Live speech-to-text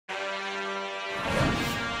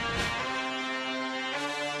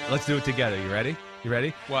let's do it together. You ready? You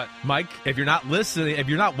ready? What? Mike, if you're not listening, if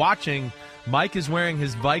you're not watching, Mike is wearing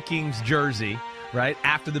his Vikings jersey, right,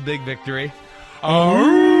 after the big victory.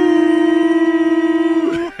 Oh!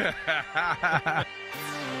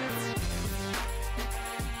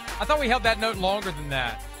 I thought we held that note longer than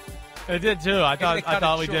that. It did too. I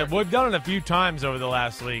thought we short. did. We've done it a few times over the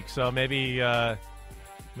last week, so maybe where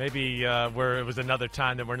it was another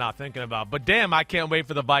time that we're not thinking about. But damn, I can't wait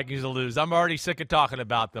for the Vikings to lose. I'm already sick of talking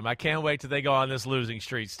about them. I can't wait till they go on this losing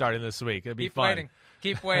streak starting this week. It'll be fun.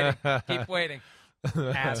 Keep waiting. Keep waiting.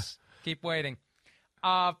 Ass. Keep waiting.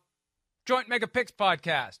 Joint Mega Picks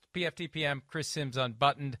podcast. PFTPM. Chris Sims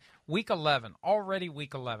Unbuttoned. Week 11. Already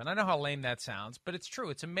week 11. I know how lame that sounds, but it's true.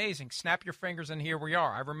 It's amazing. Snap your fingers and here we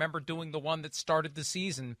are. I remember doing the one that started the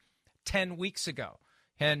season 10 weeks ago.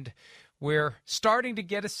 And we're starting to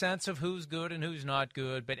get a sense of who's good and who's not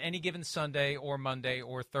good, but any given Sunday or Monday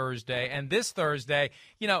or Thursday, and this Thursday,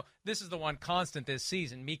 this is the one constant this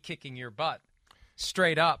season, me kicking your butt.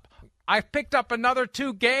 Straight up. I picked up another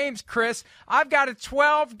 2 games, Chris. I've got a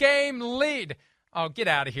 12-game lead. Oh, get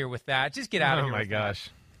out of here with that. Just get out of here. Oh, my gosh.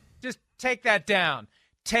 That. Just take that down.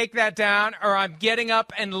 Take that down, or I'm getting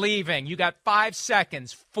up and leaving. You got 5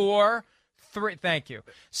 seconds. 4, 3. Thank you.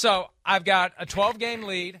 So I've got a 12-game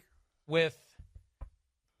lead with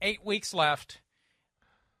 8 weeks left.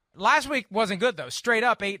 Last week wasn't good, though. Straight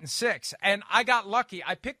up 8-6. And I got lucky.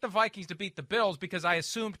 I picked the Vikings to beat the Bills because I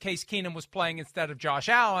assumed Case Keenum was playing instead of Josh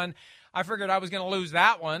Allen. I figured I was going to lose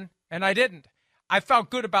that one, and I didn't. I felt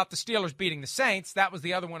good about the Steelers beating the Saints. That was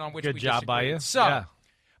the other one on which we disagreed. Good job by you. So, yeah.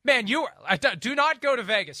 Man, do not go to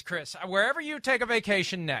Vegas, Chris. Wherever you take a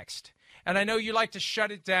vacation next, and I know you like to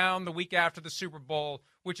shut it down the week after the Super Bowl,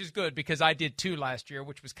 which is good because I did too last year,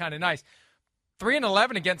 which was kind of nice.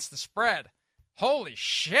 3-11 against the spread. Holy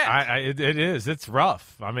shit. It is. It's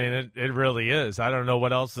rough. I mean, it really is. I don't know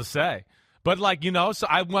what else to say. But, so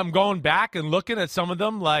I'm going back and looking at some of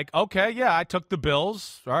them okay, yeah, I took the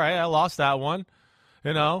Bills. All right, I lost that one.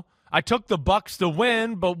 I took the Bucks to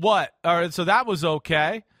win, but what? All right, so that was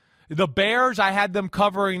okay. The Bears, I had them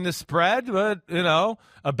covering the spread, but,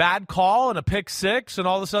 a bad call and a pick six, and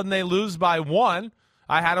all of a sudden they lose by 1.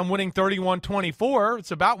 I had them winning 31-24.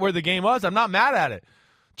 It's about where the game was. I'm not mad at it.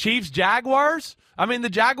 Chiefs, Jaguars. I mean, the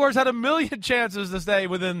Jaguars had a million chances to stay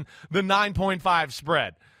within the 9.5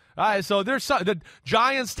 spread. All right, so there's the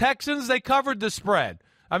Giants, Texans, they covered the spread.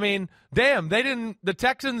 I mean, damn, the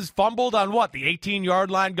Texans fumbled on the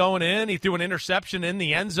 18-yard line going in. He threw an interception in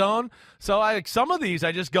the end zone. So some of these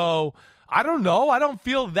I just go, I don't know. I don't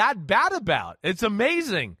feel that bad about. It's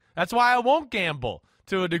amazing. That's why I won't gamble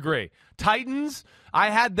to a degree. Titans,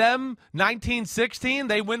 I had them 19-16.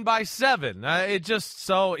 They win by 7. I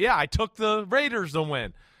took the Raiders to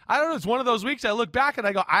win. I don't know. It's one of those weeks I look back and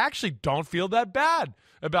I go, I actually don't feel that bad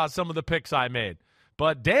about some of the picks I made.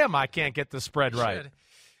 But, damn, I can't get the spread right.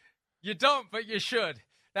 You don't, but you should.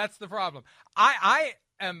 That's the problem. I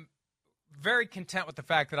am very content with the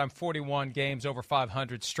fact that I'm 41 games over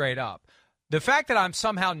 500 straight up. The fact that I'm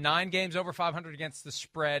somehow 9 games over 500 against the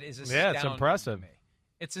spread is astounding. Yeah, it's impressive. To me.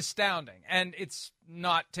 It's astounding, and it's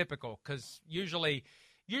not typical because usually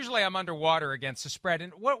I'm underwater against the spread.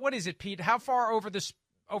 And what is it, Pete? How far over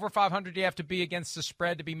 500 do you have to be against the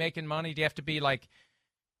spread to be making money? Do you have to be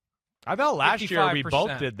I thought last 55%. year we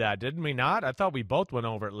both did that, didn't we not? I thought we both went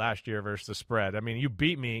over it last year versus the spread. I mean, you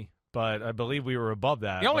beat me, but I believe we were above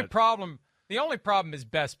that. The only problem is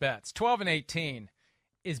best bets. 12-18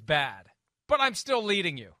 is bad, but I'm still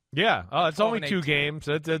leading you. Yeah, it's only 2 games.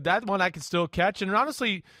 That one I can still catch. And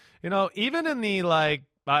honestly, even in the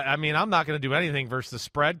I'm not going to do anything versus the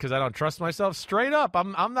spread because I don't trust myself. Straight up,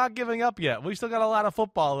 I'm not giving up yet. We still got a lot of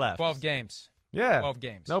football left. 12 games. Yeah. 12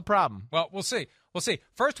 games. No problem. Well, we'll see.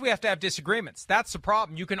 First, we have to have disagreements. That's the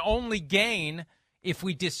problem. You can only gain if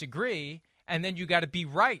we disagree, and then you got to be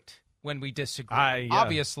right when we disagree,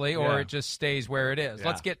 obviously, or it just stays where it is. Yeah.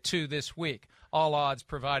 Let's get to this week. All odds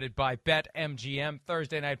provided by BetMGM.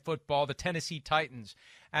 Thursday Night Football, the Tennessee Titans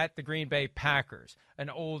at the Green Bay Packers. An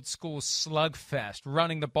old-school slugfest,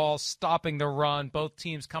 running the ball, stopping the run. Both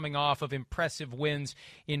teams coming off of impressive wins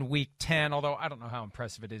in Week 10, although I don't know how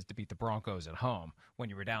impressive it is to beat the Broncos at home when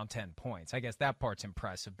you were down 10 points. I guess that part's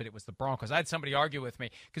impressive, but it was the Broncos. I had somebody argue with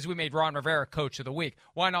me because we made Ron Rivera Coach of the Week.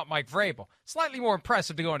 Why not Mike Vrabel? Slightly more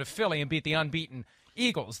impressive to go into Philly and beat the unbeaten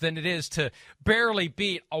Eagles than it is to barely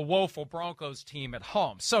beat a woeful Broncos team at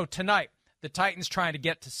home. So tonight, the Titans trying to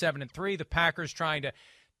get to 7-3. The Packers trying to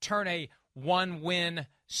turn a 1-win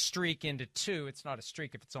streak into 2. It's not a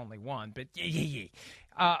streak if it's only 1, but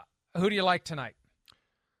who do you like tonight?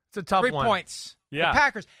 It's a tough 3 one. points. Yeah. The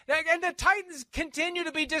Packers. And the Titans continue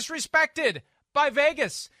to be disrespected by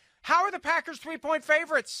Vegas. How are the Packers 3-point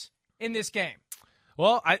favorites in this game?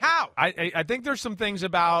 Well, How? I think there's some things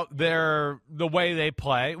about the way they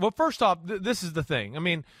play. Well, first off, this is the thing. I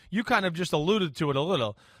mean, you kind of just alluded to it a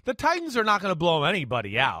little. The Titans are not going to blow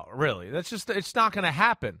anybody out, really. It's not going to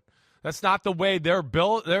happen. That's not the way they're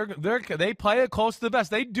built. They play it close to the vest.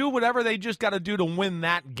 They do whatever they just got to do to win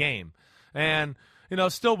that game. And,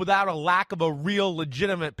 still without a lack of a real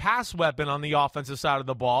legitimate pass weapon on the offensive side of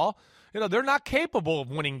the ball, they're not capable of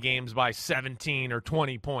winning games by 17 or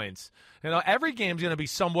 20 points. Every game's going to be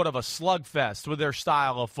somewhat of a slugfest with their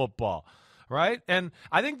style of football, right? And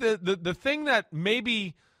I think the thing that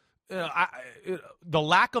maybe the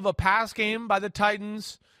lack of a pass game by the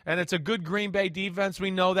Titans, and it's a good Green Bay defense,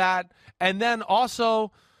 we know that, and then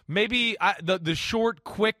also maybe the short,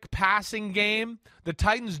 quick passing game. The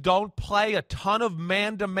Titans don't play a ton of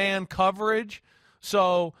man-to-man coverage,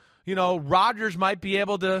 so Rodgers might be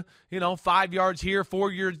able to, 5 yards here,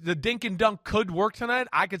 4 yards. The dink and dunk could work tonight.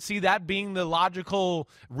 I could see that being the logical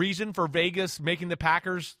reason for Vegas making the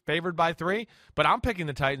Packers favored by 3, but I'm picking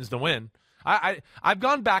the Titans to win. I've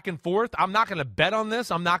gone back and forth. I'm not going to bet on this.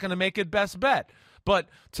 I'm not going to make it best bet. But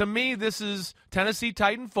to me, this is Tennessee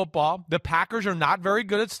Titan football. The Packers are not very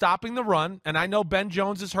good at stopping the run, and I know Ben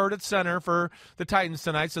Jones is hurt at center for the Titans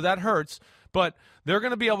tonight, so that hurts. But they're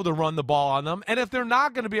going to be able to run the ball on them. And if they're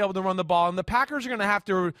not going to be able to run the ball, and the Packers are going to have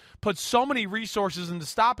to put so many resources into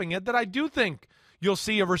stopping it that I do think you'll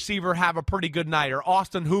see a receiver have a pretty good night, or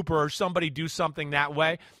Austin Hooper or somebody do something that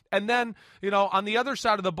way. And then, on the other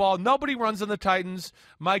side of the ball, nobody runs on the Titans.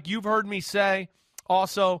 Mike, you've heard me say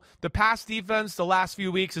also the pass defense the last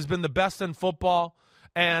few weeks has been the best in football.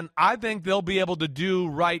 And I think they'll be able to do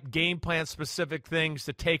right game plan specific things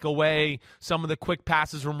to take away some of the quick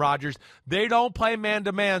passes from Rodgers. They don't play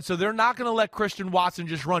man-to-man, so they're not going to let Christian Watson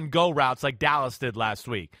just run go routes like Dallas did last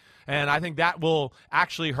week. And I think that will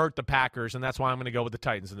actually hurt the Packers, and that's why I'm going to go with the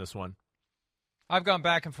Titans in this one. I've gone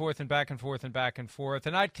back and forth and back and forth and back and forth,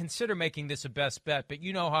 and I'd consider making this a best bet, but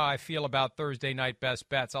you know how I feel about Thursday night best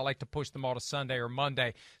bets. I like to push them all to Sunday or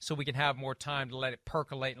Monday so we can have more time to let it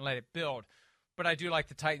percolate and let it build. But I do like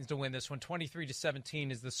the Titans to win this one.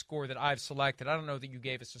 23-17 is the score that I've selected. I don't know that you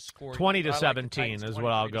gave us a score. 20-17 is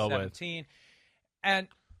what I'll go with. And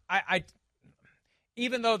I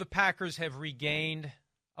even though the Packers have regained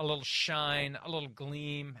a little shine, a little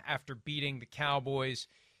gleam after beating the Cowboys,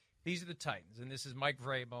 these are the Titans, and this is Mike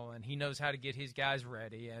Vrabel, and he knows how to get his guys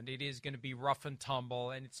ready, and it is going to be rough and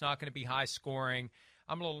tumble, and it's not going to be high scoring.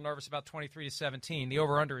 I'm a little nervous about 23-17. The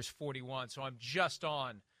over-under is 41, so I'm just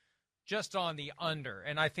on the under,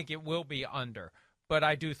 and I think it will be under. But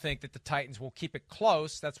I do think that the Titans will keep it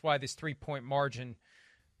close. That's why this 3-point margin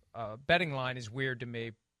betting line is weird to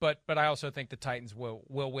me. But I also think the Titans will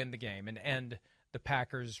win the game and end the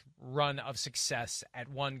Packers' run of success at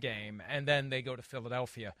one game, and then they go to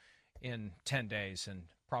Philadelphia in 10 days and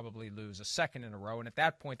probably lose a second in a row. And at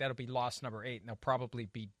that point, that'll be loss number 8, and they'll probably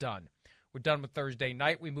be done. We're done with Thursday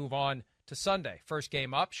night. We move on to Sunday. First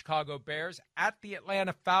game up, Chicago Bears at the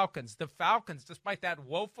Atlanta Falcons. The Falcons, despite that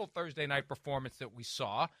woeful Thursday night performance that we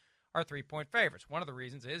saw, are 3-point favorites. One of the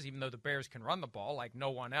reasons is, even though the Bears can run the ball like no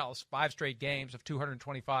one else, 5 straight games of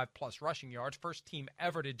 225-plus rushing yards, first team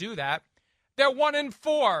ever to do that, they're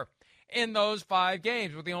 1-4 in those 5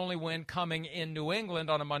 games, with the only win coming in New England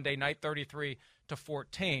on a Monday night,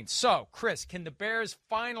 33-14. So, Chris, can the Bears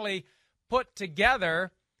finally put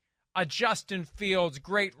together a Justin Fields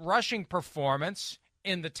great rushing performance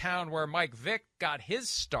in the town where Mike Vick got his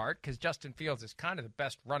start, because Justin Fields is kind of the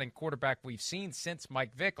best running quarterback we've seen since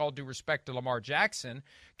Mike Vick, all due respect to Lamar Jackson?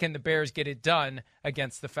 Can the Bears get it done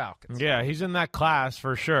against the Falcons? Yeah, he's in that class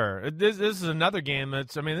for sure. This is another game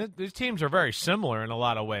these teams are very similar in a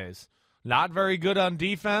lot of ways. Not very good on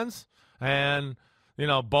defense, and,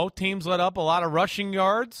 both teams let up a lot of rushing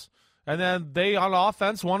yards, and then they, on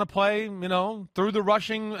offense, want to play, through the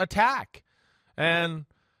rushing attack. And,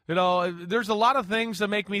 there's a lot of things that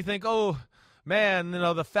make me think, oh, man,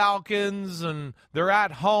 the Falcons, and they're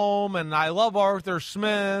at home, and I love Arthur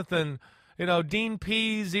Smith, and, Dean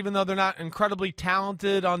Pease, even though they're not incredibly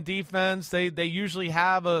talented on defense, they usually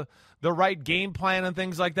have the right game plan and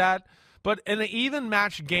things like that. But in an even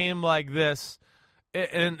match game like this,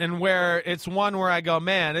 and where it's one where I go,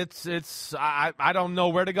 man, I don't know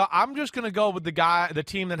where to go. I'm just going to go with the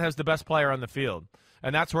team that has the best player on the field.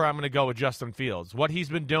 And that's where I'm going to go with Justin Fields. What he's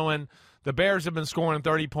been doing, the Bears have been scoring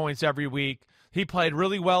 30 points every week. He played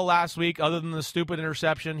really well last week, other than the stupid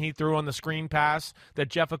interception he threw on the screen pass that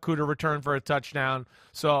Jeff Okudah returned for a touchdown.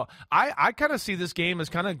 So I kind of see this game as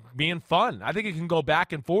kind of being fun. I think it can go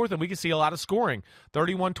back and forth, and we can see a lot of scoring.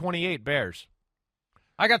 31-28 Bears.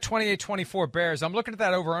 I got 28-24 Bears. I'm looking at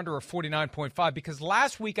that over-under of 49.5 because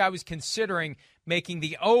last week I was considering making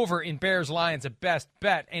the over in Bears-Lions a best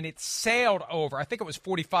bet, and it sailed over. I think it was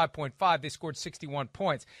 45.5. They scored 61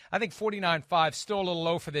 points. I think 49.5 still a little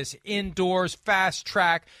low for this indoors, fast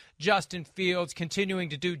track. Justin Fields continuing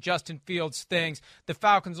to do Justin Fields things. The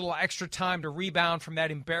Falcons a little extra time to rebound from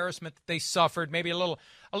that embarrassment that they suffered. Maybe a little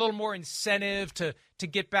more incentive to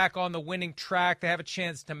get back on the winning track. They have a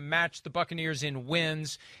chance to match the Buccaneers in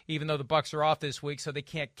wins, even though the Bucs are off this week, so they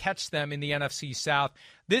can't catch them in the NFC South.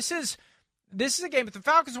 This is a game. If the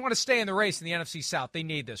Falcons want to stay in the race in the NFC South, they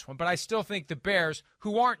need this one. But I still think the Bears,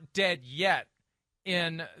 who aren't dead yet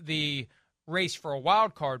in the race for a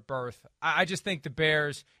wild card berth, I just think the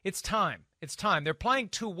Bears, it's time. It's time. They're playing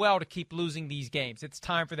too well to keep losing these games. It's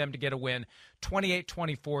time for them to get a win.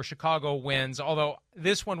 28-24, Chicago wins, although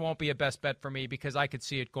this one won't be a best bet for me because I could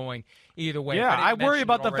see it going either way. Yeah, I worry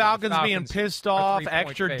about the Falcons being Falcons pissed off, 3-point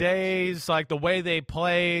extra favorites. days, like the way they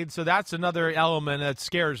played. So that's another element that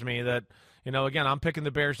scares me that, again, I'm picking the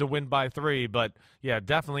Bears to win by 3, but, yeah,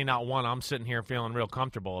 definitely not one I'm sitting here feeling real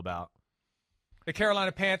comfortable about. The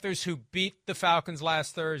Carolina Panthers, who beat the Falcons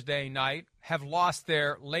last Thursday night, have lost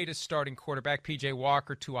their latest starting quarterback, P.J.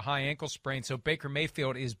 Walker, to a high ankle sprain, so Baker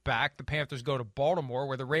Mayfield is back. The Panthers go to Baltimore,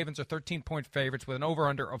 where the Ravens are 13-point favorites with an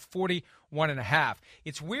over-under of 41.5.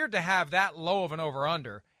 It's weird to have that low of an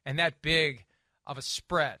over-under and that big of a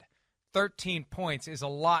spread. 13 points is a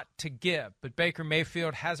lot to give, but Baker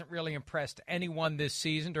Mayfield hasn't really impressed anyone this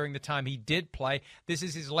season during the time he did play. This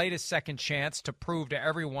is his latest second chance to prove to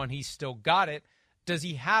everyone he's still got it. Does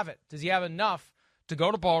he have it? Does he have enough to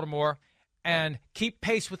go to Baltimore and keep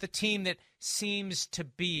pace with a team that seems to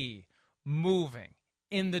be moving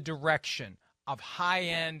in the direction of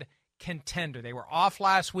high-end contender? They were off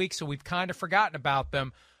last week, so we've kind of forgotten about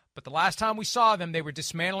them. But the last time we saw them, they were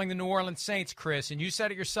dismantling the New Orleans Saints, Chris, and you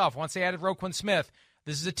said it yourself. Once they added Roquan Smith,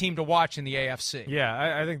 this is a team to watch in the AFC.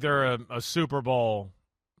 Yeah, I think they're a Super Bowl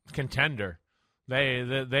contender.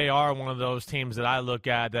 They are one of those teams that I look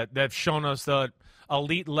at that've shown us the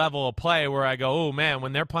elite level of play where I go, oh, man,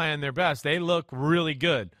 when they're playing their best, they look really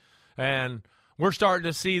good. And we're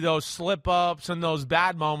starting to see those slip-ups and those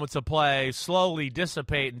bad moments of play slowly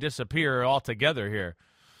dissipate and disappear altogether here.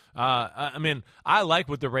 I mean, I like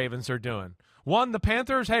what the Ravens are doing. One, the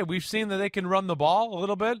Panthers, hey, we've seen that they can run the ball a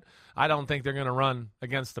little bit. I don't think they're going to run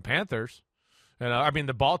against the Panthers.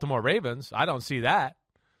 The Baltimore Ravens, I don't see that.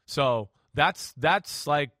 So that's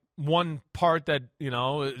like one part that,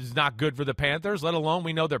 is not good for the Panthers, let alone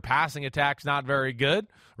we know their passing attack's not very good,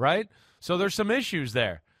 right? So there's some issues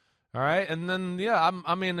there. All right, and then,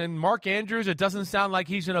 and Mark Andrews, it doesn't sound like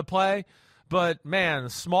he's going to play. But, man,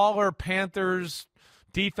 smaller Panthers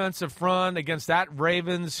defensive front against that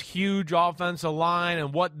Ravens huge offensive line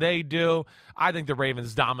and what they do, I think the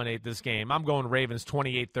Ravens dominate this game. I'm going Ravens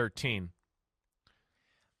 28-13.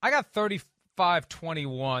 I got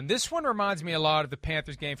 35-21. This one reminds me a lot of the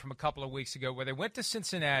Panthers game from a couple of weeks ago where they went to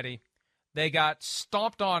Cincinnati, they got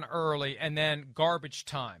stomped on early, and then garbage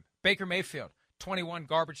time. Baker Mayfield, 21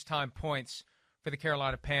 garbage time points for the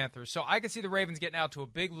Carolina Panthers. So I could see the Ravens getting out to a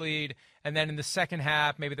big lead, and then in the second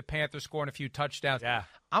half, maybe the Panthers scoring a few touchdowns. Yeah.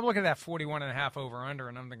 I'm looking at that 41.5 over-under,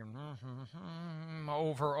 and I'm thinking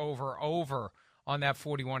over on that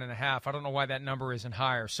 41.5. I don't know why that number isn't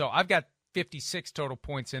higher. So I've got 56 total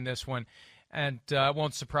points in this one, and it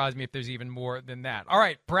won't surprise me if there's even more than that. All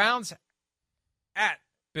right, Browns at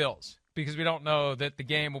Bills, because we don't know that the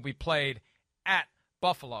game will be played at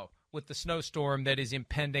Buffalo with the snowstorm that is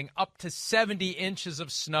impending, up to 70 inches of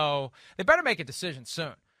snow. They better make a decision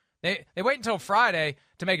soon. They wait until Friday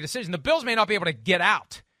to make a decision. The Bills may not be able to get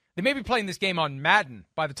out. They may be playing this game on Madden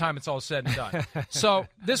by the time it's all said and done. So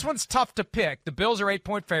this one's tough to pick. The Bills are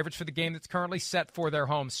 8-point favorites for the game that's currently set for their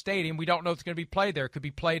home stadium. We don't know if it's going to be played there. It could be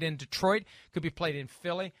played in Detroit, could be played in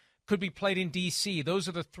Philly, could be played in D.C. Those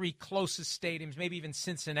are the three closest stadiums, maybe even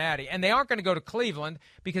Cincinnati. And they aren't going to go to Cleveland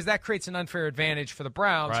because that creates an unfair advantage for the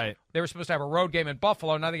Browns. Right. They were supposed to have a road game in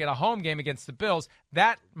Buffalo. Now they get a home game against the Bills.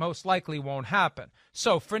 That most likely won't happen.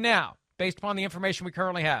 So for now, based upon the information we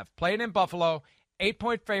currently have, play it in Buffalo,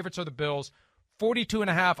 8-point favorites are the Bills,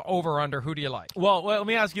 42.5 over-under. Who do you like? Well, let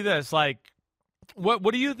me ask you this. What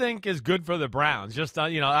do you think is good for the Browns? Just,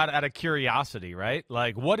 out of curiosity, right?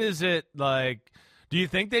 What is it like? Do you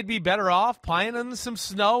think they'd be better off playing in some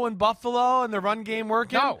snow in Buffalo and the run game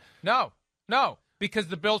working? No, because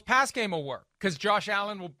the Bills' pass game will work, because Josh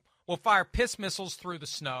Allen will fire piss missiles through the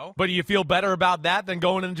snow. But do you feel better about that than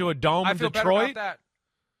going into a dome in Detroit? Better about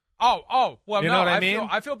that. Well, you know what I mean?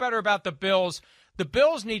 I feel better about the Bills The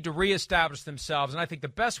Bills need to reestablish themselves, and I think the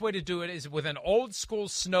best way to do it is with an old-school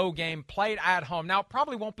snow game played at home. Now, it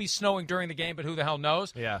probably won't be snowing during the game, but who the hell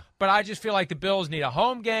knows? Yeah. But I just feel like the Bills need a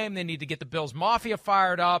home game. They need to get the Bills Mafia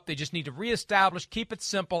fired up. They just need to reestablish, keep it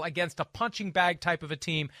simple against a punching bag type of a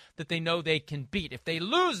team that they know they can beat. If they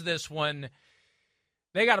lose this one,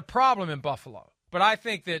 they got a problem in Buffalo. But I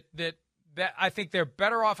think that I think they're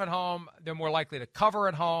better off at home. They're more likely to cover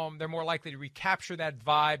at home. They're more likely to recapture that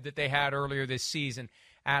vibe that they had earlier this season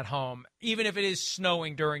at home, even if it is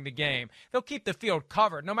snowing during the game. They'll keep the field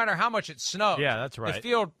covered no matter how much it snows. Yeah, that's right. The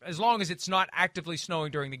field, as long as it's not actively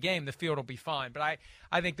snowing during the game, the field will be fine. But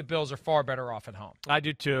I think the Bills are far better off at home. I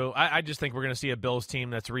do too. I just think we're going to see a Bills team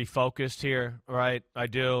that's refocused here, right? I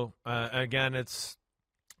do. Again, it's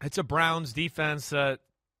a Browns defense that,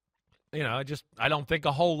 I don't think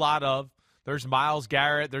a whole lot of. There's Myles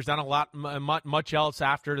Garrett. There's not much else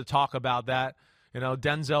after to talk about that.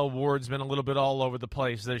 Denzel Ward's been a little bit all over the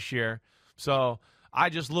place this year. So I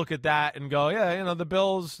just look at that and go, yeah, the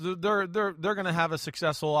Bills, they're going to have a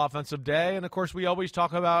successful offensive day. And, of course, we always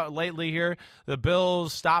talk about lately here the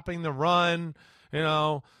Bills stopping the run,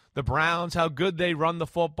 the Browns, how good they run the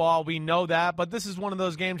football. We know that. But this is one of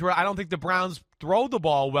those games where I don't think the Browns throw the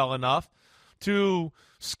ball well enough to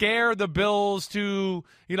scare the Bills to,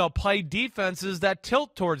 play defenses that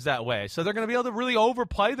tilt towards that way. So they're going to be able to really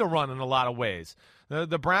overplay the run in a lot of ways.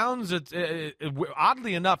 The Browns,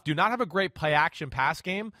 oddly enough, do not have a great play-action pass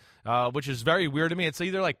game, which is very weird to me. It's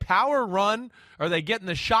either like power run or they get in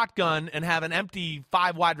the shotgun and have an empty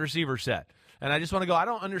 5-wide receiver set. And I just want to go, I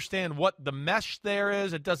don't understand what the mesh there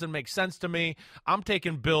is. It doesn't make sense to me. I'm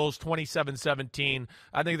taking Bills 27-17.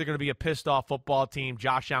 I think they're going to be a pissed-off football team.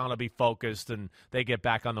 Josh Allen will be focused, and they get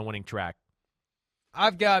back on the winning track.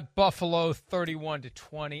 I've got Buffalo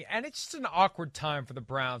 31-20, and it's just an awkward time for the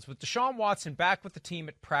Browns. With Deshaun Watson back with the team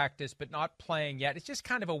at practice but not playing yet, it's just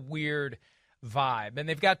kind of a weird vibe. And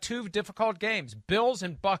they've got two difficult games, Bills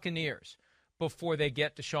and Buccaneers, before they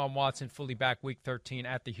get Deshaun Watson fully back Week 13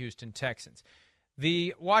 at the Houston Texans.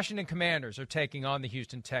 The Washington Commanders are taking on the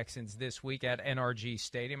Houston Texans this week at NRG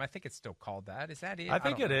Stadium. I think it's still called that. Is that it? I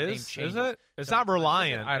think it is. Is it? It's not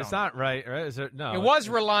Reliant. It's not right. Is it? No. It was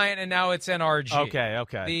Reliant, and now it's NRG.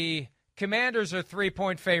 Okay. The Commanders are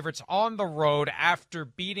 3-point favorites on the road after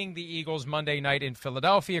beating the Eagles Monday night in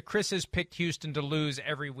Philadelphia. Chris has picked Houston to lose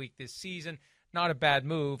every week this season. Not a bad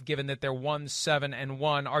move, given that they're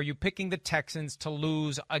 1-7-1. Are you picking the Texans to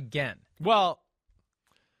lose again? Well,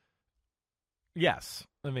 yes.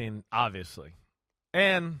 I mean, obviously.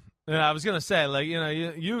 And I was going to say,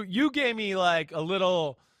 you gave me like a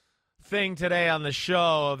little thing today on the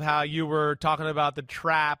show of how you were talking about the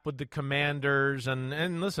trap with the Commanders.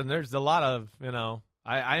 And listen, there's a lot of,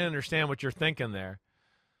 I understand what you're thinking there.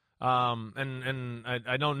 And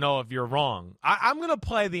I don't know if you're wrong. I'm going to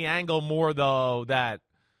play the angle more, though, that,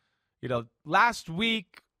 last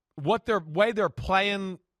week, way they're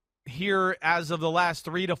playing here as of the last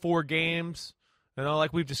 3 to 4 games,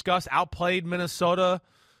 like we've discussed, outplayed Minnesota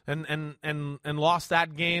and lost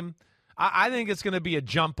that game. I think it's going to be a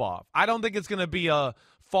jump off. I don't think it's going to be a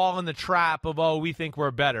fall in the trap of, we think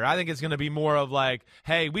we're better. I think it's going to be more of like,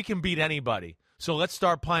 hey, we can beat anybody. So let's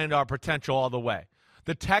start playing to our potential all the way.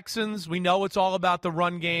 The Texans, we know it's all about the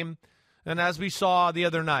run game. And as we saw the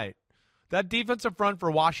other night, that defensive front for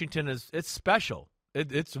Washington it's special.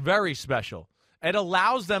 It's very special. It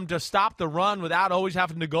allows them to stop the run without always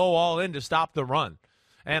having to go all in to stop the run.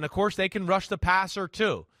 And, of course, they can rush the passer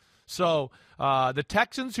too. So the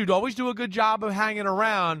Texans, who'd always do a good job of hanging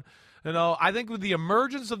around, I think with the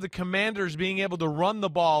emergence of the Commanders being able to run the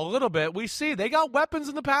ball a little bit, we see they got weapons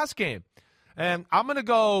in the pass game. And I'm going to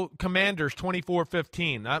go Commanders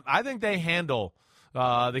 24-15. I think they handle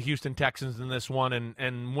the Houston Texans in this one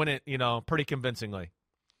and win it, pretty convincingly.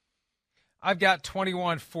 I've got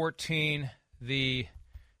 21-14, the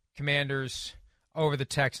Commanders over the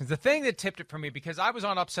Texans. The thing that tipped it for me, because I was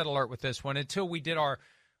on upset alert with this one until we did our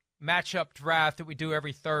matchup draft that we do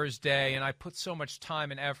every Thursday, and I put so much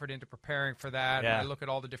time and effort into preparing for that. Yeah. And I look at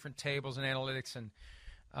all the different tables and analytics.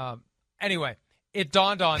 And anyway, it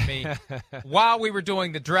dawned on me while we were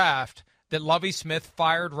doing the draft that Lovie Smith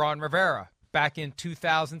fired Ron Rivera back in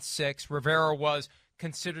 2006. Rivera was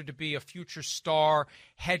considered to be a future star,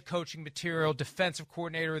 head coaching material, defensive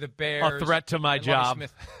coordinator of the Bears. A threat to my job.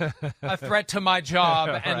 A threat to my job,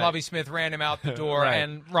 and Right. Lovie Smith ran him out the door, Right.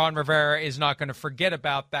 and Ron Rivera is not going to forget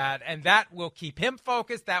about that, and that will keep him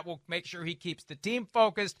focused. That will make sure he keeps the team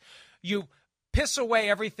focused. You piss away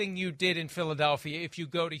everything you did in Philadelphia if you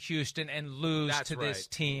go to Houston and lose That's to this right.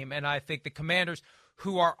 team, and I think the Commanders,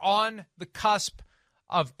 who are on the cusp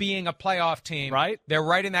of being a playoff team. Right. They're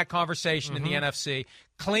right in that conversation in the NFC.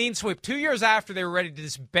 Clean sweep. 2 years after they were ready to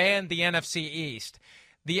disband the NFC East,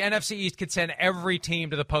 the NFC East could send every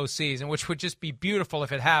team to the postseason, which would just be beautiful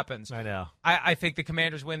if it happens. I know. I think the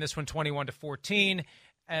Commanders win this one 21-14.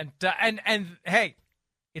 And hey,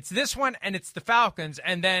 it's this one and it's the Falcons,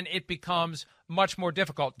 and then it becomes much more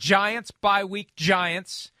difficult. Giants, bye week,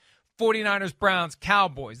 Giants. 49ers, Browns,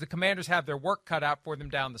 Cowboys. The Commanders have their work cut out for them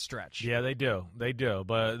down the stretch. Yeah, they do. They do.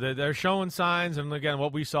 But they're showing signs, and again,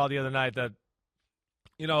 what we saw the other night, that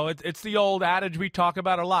it's the old adage we talk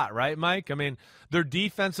about a lot, right, Mike? I mean, their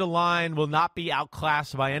defensive line will not be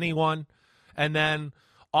outclassed by anyone. And then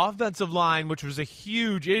offensive line, which was a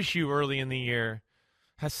huge issue early in the year,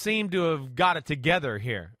 has seemed to have got it together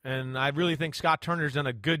here. And I really think Scott Turner's done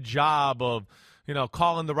a good job of,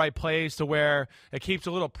 calling the right plays to where it keeps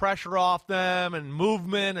a little pressure off them and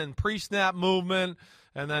movement and pre-snap movement.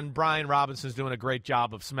 And then Brian Robinson's doing a great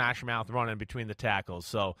job of smash mouth running between the tackles.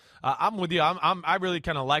 So I'm with you. I really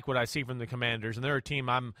kind of like what I see from the Commanders, and they're a team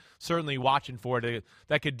I'm certainly watching for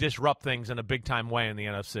that could disrupt things in a big-time way in the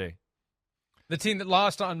NFC. The team that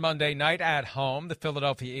lost on Monday night at home, the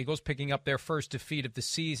Philadelphia Eagles, picking up their first defeat of the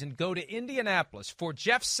season, go to Indianapolis for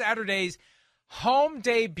Jeff Saturday's home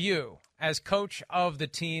debut as coach of the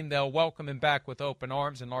team. They'll welcome him back with open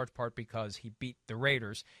arms, in large part because he beat the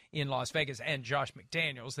Raiders in Las Vegas. And Josh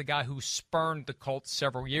McDaniels, the guy who spurned the Colts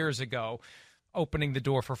several years ago, opening the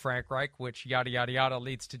door for Frank Reich, which yada, yada, yada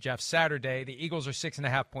leads to Jeff Saturday. The Eagles are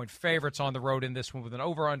 6.5-point favorites on the road in this one with an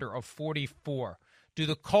over-under of 44. Do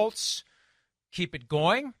the Colts keep it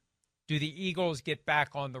going? Do the Eagles get back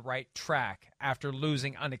on the right track after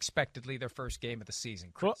losing unexpectedly their first game of the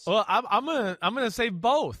season, Chris? Well, I'm gonna say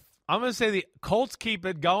both. I'm gonna say the Colts keep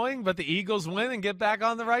it going, but the Eagles win and get back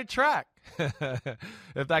on the right track.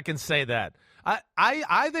 If I can say that,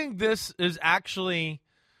 I think this is actually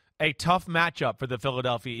a tough matchup for the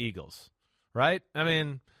Philadelphia Eagles, right? I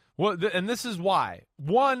mean, and this is why.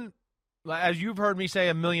 One, as you've heard me say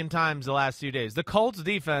a million times the last few days, the Colts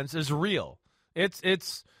defense is real. It's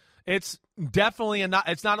definitely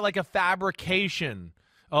it's not like a fabrication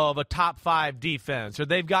of a top 5 defense, or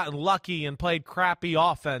they've gotten lucky and played crappy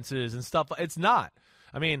offenses and stuff. It's not.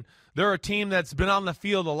 I mean, they're a team that's been on the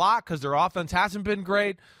field a lot because their offense hasn't been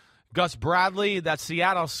great. Gus Bradley, that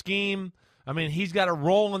Seattle scheme, I mean, he's got a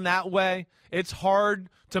role in that way. It's hard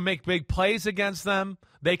to make big plays against them.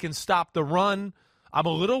 They can stop the run. I'm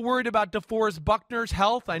a little worried about DeForest Buckner's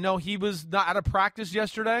health. I know he was not out of practice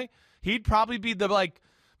yesterday. He'd probably be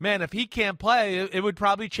man, if he can't play, it would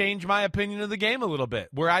probably change my opinion of the game a little bit,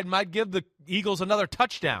 where I might give the Eagles another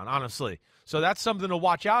touchdown, honestly. So that's something to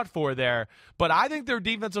watch out for there. But I think their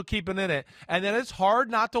defense will keep it in it. And then it's hard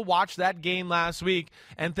not to watch that game last week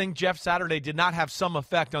and think Jeff Saturday did not have some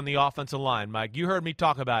effect on the offensive line, Mike. You heard me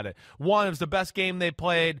talk about it. One, it was the best game they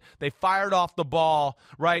played. They fired off the ball,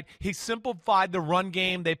 right? He simplified the run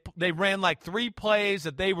game. They ran like 3 plays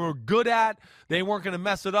that they were good at. They weren't going to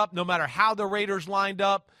mess it up no matter how the Raiders lined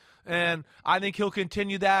up. And I think he'll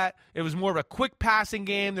continue that. It was more of a quick passing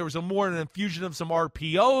game. There was more an infusion of some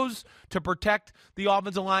RPOs to protect the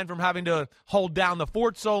offensive line from having to hold down the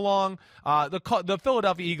fort so long. The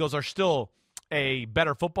Philadelphia Eagles are still a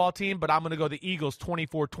better football team, but I'm going to go the Eagles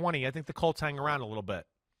 24-20. I think the Colts hang around a little bit.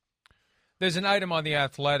 There's an item on the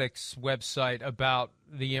Athletics website about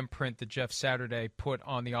the imprint that Jeff Saturday put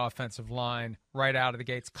on the offensive line right out of the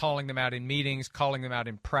gates, calling them out in meetings, calling them out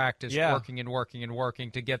in practice,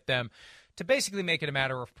 working to get them to basically make it a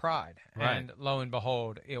matter of pride. Right. And lo and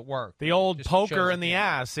behold, it worked. The old poker in the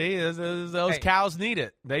ass. See, those cows need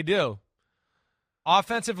it. They do.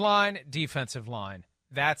 Offensive line, defensive line.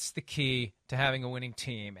 That's the key to having a winning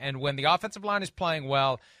team. And when the offensive line is playing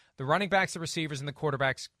well, the running backs, the receivers, and the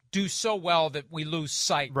quarterbacks do so well that we lose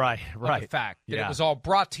sight of the fact that it was all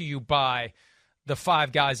brought to you by the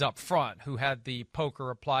 5 guys up front who had the poker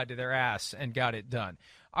applied to their ass and got it done.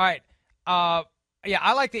 All right. I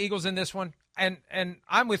like the Eagles in this one, and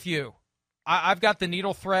I'm with you. I've got the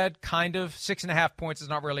needle thread, kind of. 6.5 points is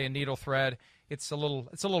not really a needle thread. It's a little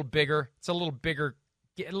bigger. It's a little bigger,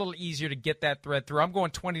 a little easier to get that thread through. I'm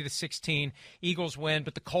going 20-16. Eagles win,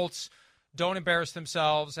 but the Colts don't embarrass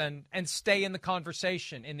themselves and stay in the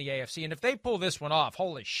conversation in the AFC. And if they pull this one off,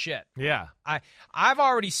 holy shit. Yeah. I've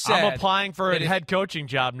already said I'm applying for a head coaching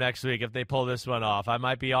job next week if they pull this one off. I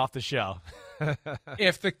might be off the show.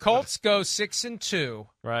 If the Colts go 6-2,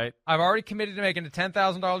 right, I've already committed to making a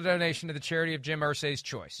 $10,000 donation to the charity of Jim Irsay's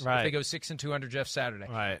choice. Right. If they go 6-2 under Jeff Saturday.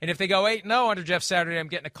 Right. And if they go 8-0 under Jeff Saturday, I'm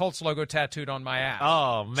getting a Colts logo tattooed on my ass.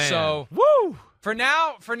 Oh, man. So, woo! For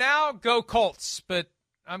now, go Colts. But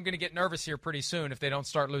I'm going to get nervous here pretty soon if they don't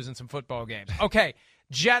start losing some football games. Okay,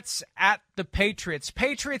 Jets at the Patriots.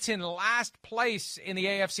 Patriots in last place in the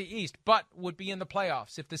AFC East, but would be in the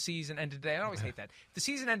playoffs if the season ended today. I always hate that. If the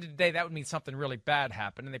season ended today, that would mean something really bad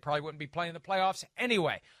happened, and they probably wouldn't be playing the playoffs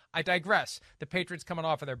anyway. I digress. The Patriots coming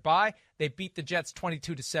off of their bye. They beat the Jets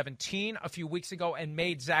 22-17 a few weeks ago and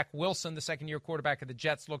made Zach Wilson, the second-year quarterback of the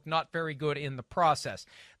Jets, look not very good in the process.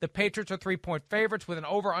 The Patriots are 3-point favorites with an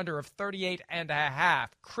over-under of 38.5.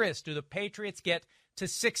 Chris, do the Patriots get to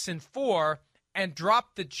 6-4 and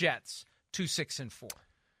drop the Jets to 6-4?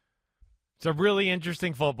 It's a really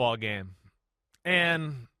interesting football game.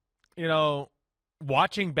 And,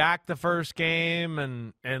 watching back the first game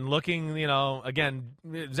and looking, again,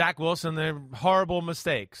 Zach Wilson, they're horrible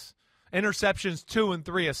mistakes. Interceptions 2 and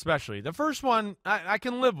 3 especially. The first one I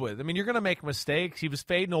can live with. I mean, you're going to make mistakes. He was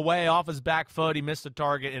fading away off his back foot. He missed a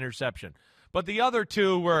target, interception. But the other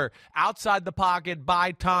two were outside the pocket,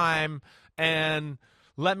 buy time, and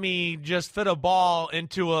let me just fit a ball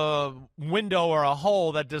into a window or a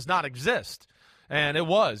hole that does not exist. And it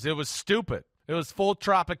was stupid. It was full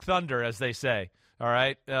Tropic Thunder, as they say. All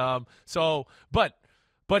right. But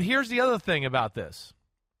here's the other thing about this.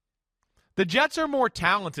 The Jets are more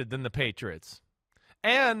talented than the Patriots.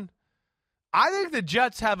 And I think the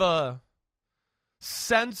Jets have a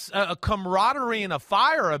sense, a camaraderie and a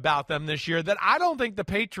fire about them this year that I don't think the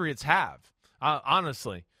Patriots have.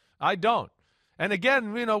 Honestly, I don't. And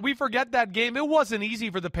again, we forget that game. It wasn't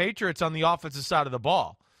easy for the Patriots on the offensive side of the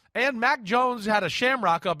ball. And Mac Jones had a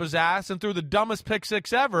shamrock up his ass and threw the dumbest pick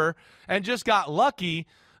six ever and just got lucky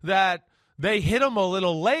that they hit him a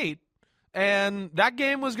little late, and that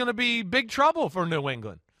game was going to be big trouble for New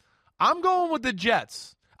England. I'm going with the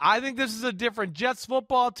Jets. I think this is a different Jets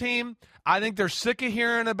football team. I think they're sick of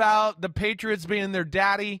hearing about the Patriots being their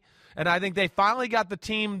daddy, and I think they finally got the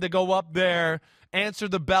team to go up there, answer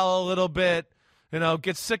the bell a little bit,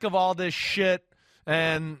 get sick of all this shit,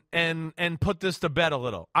 and put this to bed a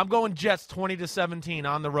little. I'm going Jets 20-17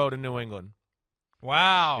 on the road in New England.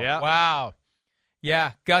 Wow. Yeah. Wow.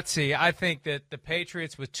 Yeah, gutsy. I think that the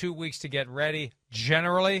Patriots, with 2 weeks to get ready,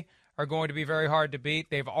 generally are going to be very hard to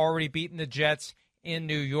beat. They've already beaten the Jets in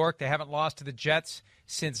New York. They haven't lost to the Jets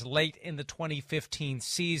since late in the 2015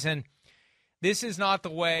 season. This is not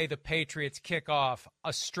the way the Patriots kick off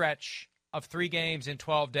a stretch of 3 games in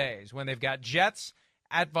 12 days when they've got Jets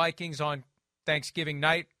at Vikings on Thanksgiving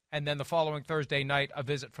night, and then the following Thursday night, a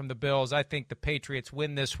visit from the Bills. I think the Patriots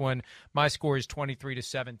win this one. My score is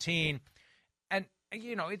 23-17. And,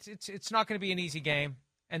 it's not going to be an easy game.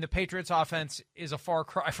 And the Patriots offense is a far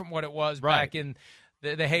cry from what it was back in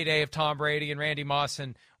the heyday of Tom Brady and Randy Moss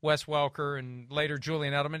and Wes Welker and later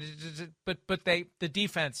Julian Edelman. But the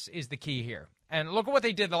defense is the key here. And look at what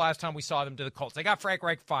they did the last time we saw them to the Colts. They got Frank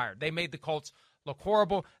Reich fired. They made the Colts look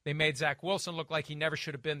horrible. They made Zach Wilson look like he never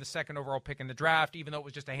should have been the second overall pick in the draft, even though it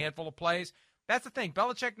was just a handful of plays. That's the thing.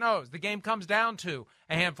 Belichick knows the game comes down to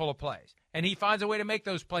a handful of plays, and he finds a way to make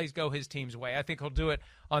those plays go his team's way. I think he'll do it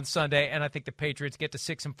on Sunday, and I think the Patriots get to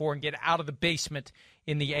 6-4 and get out of the basement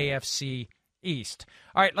in the AFC East.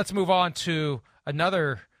 All right, let's move on to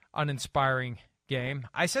another uninspiring game.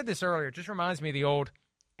 I said this earlier. It just reminds me of the old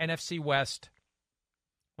NFC West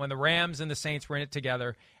when the Rams and the Saints were in it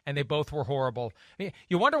together, and they both were horrible. I mean,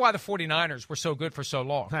 you wonder why the 49ers were so good for so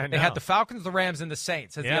long. They had the Falcons, the Rams, and the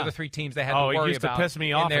Saints as the other 3 teams they had to worry about. Oh, it used to piss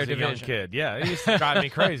me off as a young kid. Yeah, it used to drive me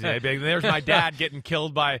crazy. There's my dad getting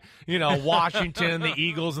killed by, Washington, the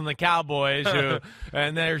Eagles, and the Cowboys.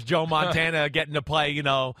 And there's Joe Montana getting to play,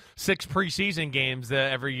 6 preseason games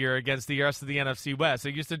every year against the rest of the NFC West.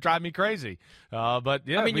 It used to drive me crazy. But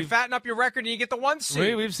yeah, you fatten up your record and you get the 1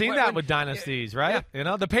 seed. We've seen that with dynasties, right?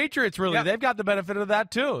 Yeah. The Patriots really, they've got the benefit of that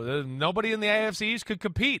too. Nobody in the AFC East could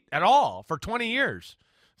compete at all for 20 years.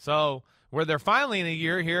 So where they're finally in a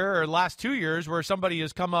year here, or last 2 years, where somebody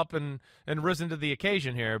has come up and risen to the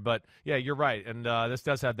occasion here. But yeah, you're right, and this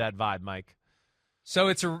does have that vibe, Mike. So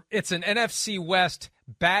it's an NFC West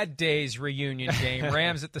bad days reunion game.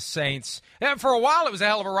 Rams at the Saints. And for a while, it was a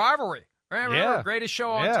hell of a rivalry. Right? Remember, greatest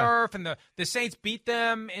show on turf, and the Saints beat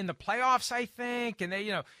them in the playoffs, I think. And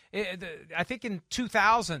they, I think in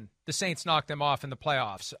 2000 the Saints knocked them off in the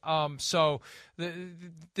playoffs. So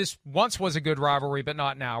this once was a good rivalry, but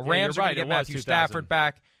not now. Rams are going to get Matthew Stafford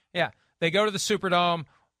back. Yeah, they go to the Superdome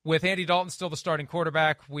with Andy Dalton still the starting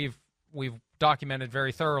quarterback. We've documented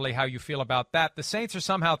very thoroughly how you feel about that. The Saints are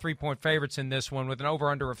somehow 3-point favorites in this one with an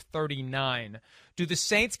over-under of 39. Do the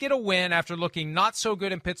Saints get a win after looking not so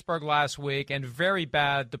good in Pittsburgh last week and very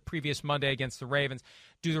bad the previous Monday against the Ravens?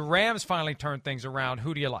 Do the Rams finally turn things around?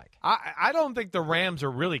 Who do you like? I don't think the Rams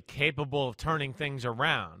are really capable of turning things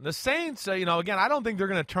around. The Saints, again, I don't think they're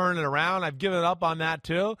going to turn it around. I've given up on that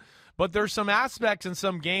too. But there's some aspects in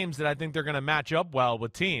some games that I think they're going to match up well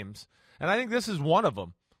with teams, and I think this is one of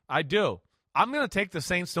them. I do. I'm going to take the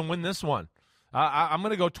Saints to win this one. I'm going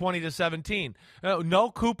to go 20-17. No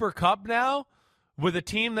Cooper Kupp now with a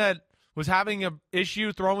team that was having an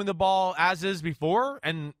issue throwing the ball as is before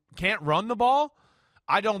and can't run the ball.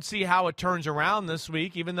 I don't see how it turns around this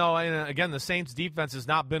week, even though, again, the Saints' defense has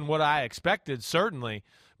not been what I expected, certainly.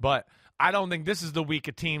 But I don't think this is the week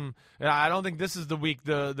I don't think this is the week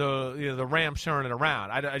the Rams turn it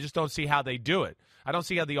around. I just don't see how they do it. I don't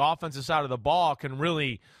see how the offensive side of the ball can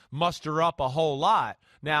really muster up a whole lot.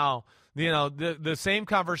 Now, the same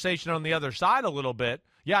conversation on the other side a little bit.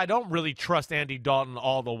 Yeah, I don't really trust Andy Dalton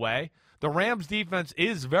all the way. The Rams' defense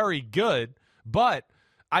is very good, but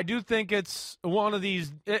I do think it's one of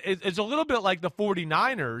these – it's a little bit like the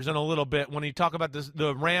 49ers in a little bit when you talk about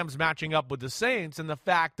the Rams matching up with the Saints and the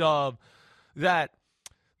fact of that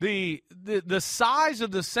the size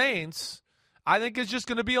of the Saints, I think, is just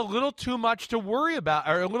going to be a little too much to worry about,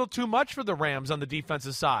 or a little too much for the Rams on the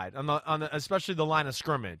defensive side, especially the line of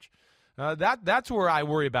scrimmage. That's where I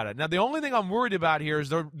worry about it. Now, the only thing I'm worried about here is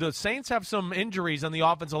the Saints have some injuries on the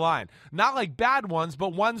offensive line. Not like bad ones,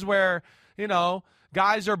 but ones where,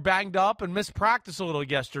 guys are banged up and missed practice a little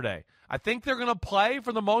yesterday. I think they're going to play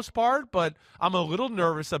for the most part, but I'm a little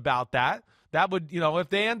nervous about that. That would, if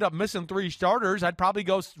they end up missing 3 starters, I'd probably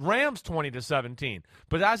go Rams 20-17.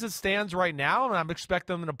 But as it stands right now, and I'm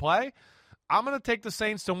expecting them to play, I'm going to take the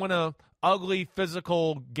Saints to win a ugly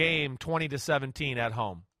physical game 20-17 at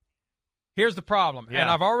home. Here's the problem, Yeah. and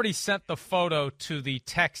I've already sent the photo to the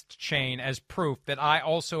text chain as proof that I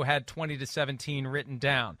also had 20-17 written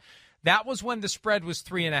down. That was when the spread was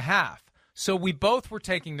 3.5. So we both were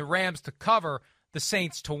taking the Rams to cover, the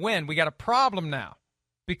Saints to win. We got a problem now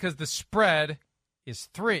because the spread is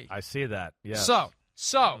 3. I see that. Yeah.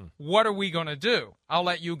 So what are we going to do? I'll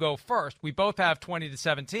let you go first. We both have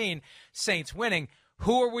 20-17, Saints winning.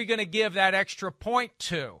 Who are we going to give that extra point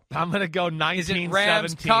to? I'm going to go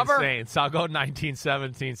 19-17 Saints. I'll go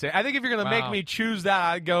 19-17 Saints. I think if you're going to make me choose that,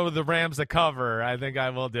 I'd go the Rams to cover. I think I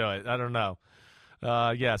will do it. I don't know.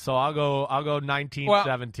 So I'll go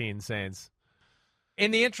 19-17 Saints.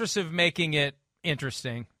 In the interest of making it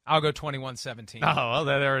interesting, I'll go 21-17. Oh, well,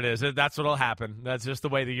 there it is. That's what'll happen. That's just the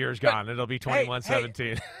way the year's gone. It'll be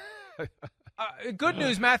 21-17. Good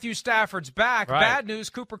news, Matthew Stafford's back. Right. Bad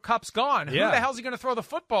news, Cooper Kupp's gone. Yeah. Who the hell's he going to throw the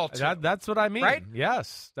football to? That's what I mean. Right?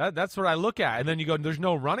 Yes. That's what I look at. And then you go, there's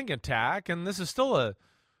no running attack, and this is still a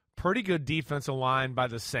pretty good defensive line by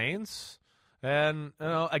the Saints. And,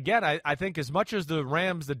 again, I think as much as the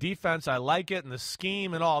Rams, the defense, I like it, and the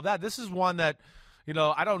scheme and all that, this is one that,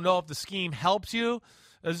 I don't know if the scheme helps you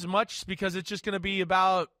as much because it's just going to be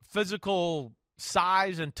about physical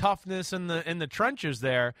size and toughness in the trenches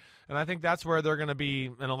there. And I think that's where they're going to be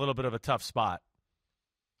in a little bit of a tough spot.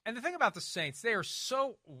 And the thing about the Saints, they are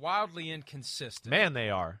so wildly inconsistent. Man, they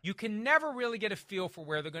are. You can never really get a feel for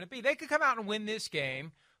where they're going to be. They could come out and win this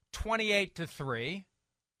game 28-3,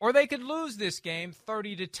 or they could lose this game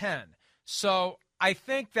 30-10. So I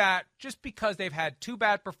think that just because they've had 2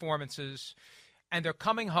 bad performances and they're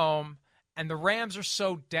coming home and the Rams are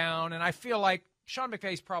so down, and I feel like Sean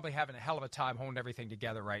McVay's probably having a hell of a time holding everything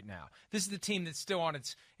together right now. This is the team that's still on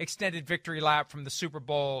its extended victory lap from the Super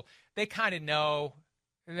Bowl. They kind of know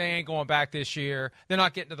they ain't going back this year. They're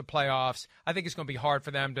not getting to the playoffs. I think it's going to be hard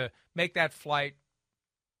for them to make that flight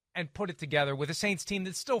and put it together with a Saints team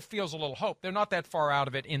that still feels a little hope. They're not that far out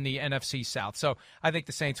of it in the NFC South. So I think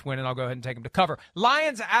the Saints win, and I'll go ahead and take them to cover.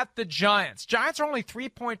 Lions at the Giants. Giants are only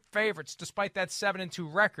 3-point favorites despite that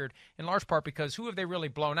 7-2 record, in large part because who have they really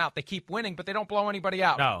blown out? They keep winning, but they don't blow anybody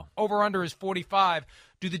out. No. Over-under is 45.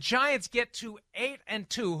 Do the Giants get to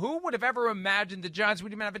 8-2? Who would have ever imagined the Giants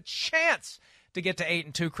would even have a chance to get to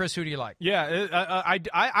 8-2? Chris, who do you like? Yeah,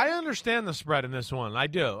 I understand the spread in this one. I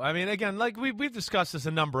do. I mean, again, like we've discussed this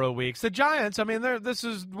a number of weeks. The Giants, I mean, this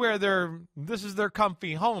is their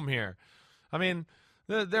comfy home here. I mean,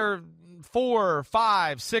 they're 4,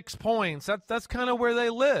 5, 6 points. That's kind of where they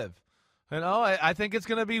live. I think it's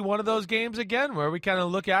going to be one of those games again where we kind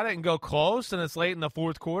of look at it and go close, and it's late in the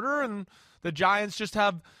fourth quarter, and the Giants just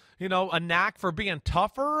have a knack for being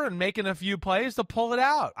tougher and making a few plays to pull it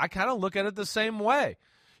out. I kind of look at it the same way.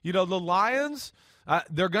 The Lions,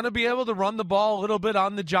 they're going to be able to run the ball a little bit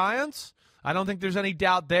on the Giants. I don't think there's any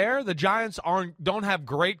doubt there. The Giants don't have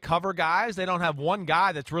great cover guys. They don't have one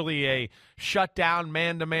guy that's really a shutdown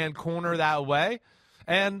man-to-man corner that way.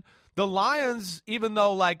 And the Lions, even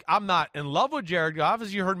though, I'm not in love with Jared Goff,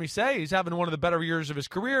 as you heard me say, he's having one of the better years of his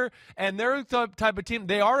career, and they're the type of team,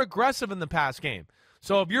 they are aggressive in the pass game.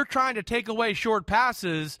 So if you're trying to take away short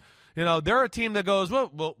passes, they're a team that goes,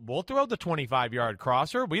 well, we'll throw the 25-yard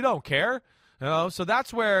crosser. We don't care. So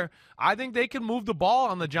that's where I think they can move the ball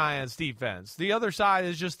on the Giants' defense. The other side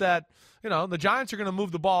is just that, the Giants are going to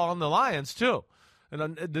move the ball on the Lions too.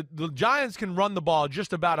 And the Giants can run the ball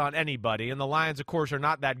just about on anybody, and the Lions, of course, are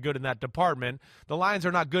not that good in that department. The Lions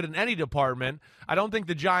are not good in any department. I don't think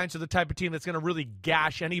the Giants are the type of team that's going to really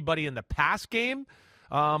gash anybody in the pass game.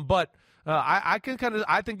 But I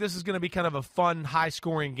think this is going to be kind of a fun,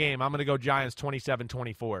 high-scoring game. I'm going to go Giants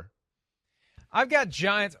 27-24. I've got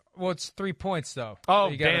Giants. Well, it's 3 points, though.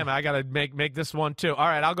 Oh, so damn. I got to make this one, too. All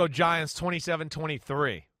right, I'll go Giants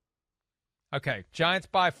 27-23. Okay, Giants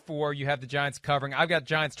by 4. You have the Giants covering. I've got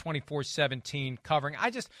Giants 24-17 covering.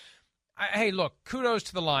 Hey, look, kudos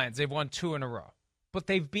to the Lions. They've won 2 in a row. But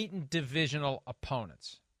they've beaten divisional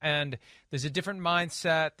opponents. And there's a different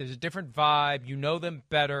mindset. There's a different vibe. You know them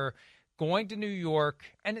better. Going to New York,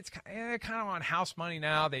 and it's kind of on house money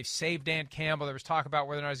now. They've saved Dan Campbell. There was talk about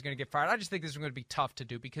whether or not he's going to get fired. I just think this is going to be tough to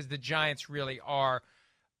do because the Giants really are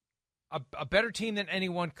a better team than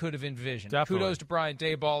anyone could have envisioned. Definitely. Kudos to Brian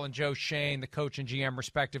Daboll and Joe Schoen, the coach and GM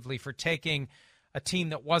respectively, for taking a team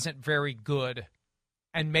that wasn't very good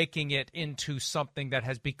and making it into something that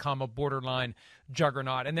has become a borderline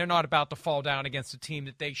juggernaut. And they're not about to fall down against a team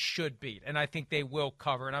that they should beat. And I think they will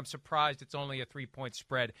cover. And I'm surprised it's only a 3-point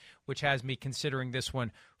spread, which has me considering this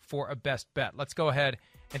one for a best bet. Let's go ahead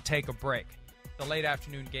and take a break. The late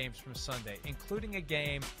afternoon games from Sunday, including a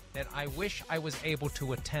game that I wish I was able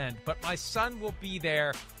to attend, but my son will be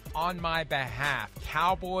there on my behalf.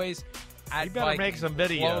 Cowboys at You better Vikings. make some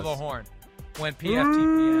videos. Blow the horn when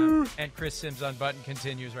PFTPM and Chris Sims Unbuttoned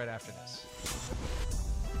continues right after this.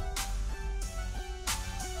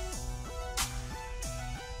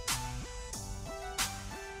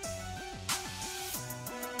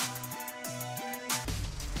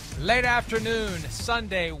 Late afternoon,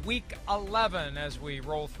 Sunday, week 11, as we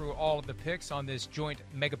roll through all of the picks on this joint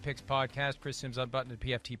Mega Picks podcast. Chris Sims Unbuttoned at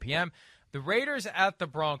PFTPM. The Raiders at the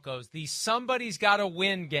Broncos, the somebody's got to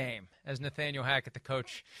win game, as Nathaniel Hackett, the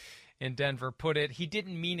coach in Denver, put it. He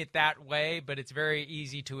didn't mean it that way, but it's very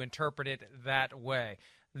easy to interpret it that way.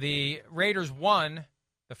 The Raiders won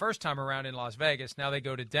the first time around in Las Vegas. Now they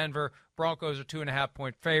go to Denver. Broncos are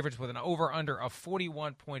 2.5-point favorites with an over-under of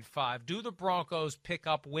 41.5. Do the Broncos pick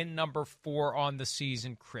up win number 4 on the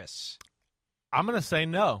season, Chris? I'm going to say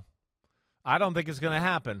no. I don't think it's going to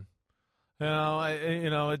happen.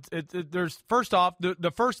 There's first off,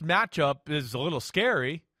 the first matchup is a little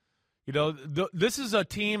scary. This is a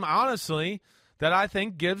team, honestly, that I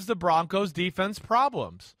think gives the Broncos defense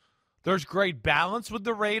problems. There's great balance with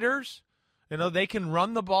the Raiders. They can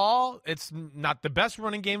run the ball. It's not the best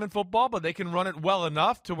running game in football, but they can run it well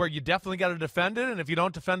enough to where you definitely got to defend it. And if you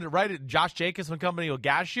don't defend it right, Josh Jacobs and company will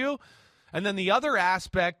gash you. And then the other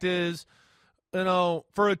aspect is,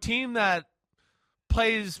 for a team that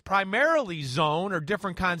plays primarily zone or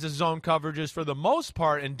different kinds of zone coverages for the most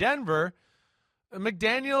part in Denver,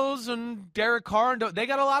 McDaniels and Derek Carr, they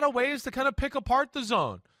got a lot of ways to kind of pick apart the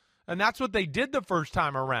zone. And that's what they did the first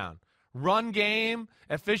time around. Run game,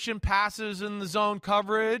 efficient passes in the zone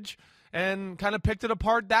coverage, and kind of picked it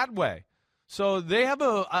apart that way. So they have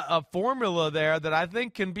a formula there that I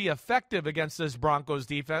think can be effective against this Broncos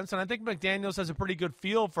defense. And I think McDaniels has a pretty good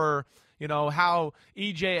feel for, how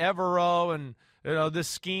E.J. Evero and, this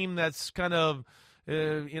scheme that's kind of,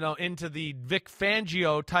 into the Vic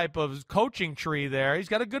Fangio type of coaching tree there. He's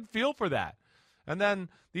got a good feel for that. And then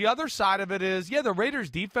the other side of it is, the Raiders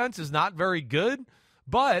defense is not very good,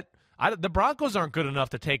 but the Broncos aren't good enough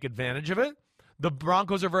to take advantage of it. The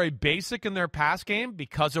Broncos are very basic in their pass game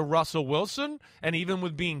because of Russell Wilson, and even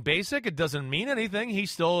with being basic, it doesn't mean anything. He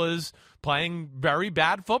still is playing very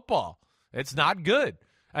bad football. It's not good.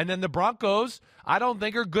 And then the Broncos, I don't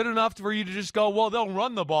think are good enough for you to just go, well, they'll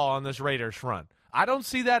run the ball on this Raiders front. I don't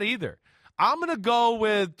see that either. I'm going to go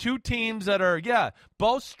with two teams that are,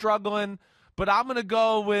 both struggling, but I'm going to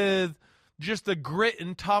go with just the grit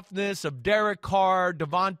and toughness of Derek Carr,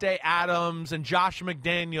 Devontae Adams, and Josh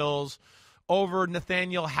McDaniels over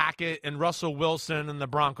Nathaniel Hackett and Russell Wilson and the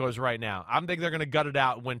Broncos right now. I think they're going to gut it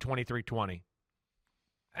out and win 23-20.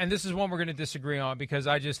 And this is one we're going to disagree on because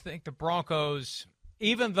I just think the Broncos,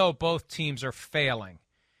 even though both teams are failing,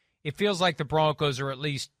 it feels like the Broncos are at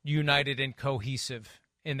least united and cohesive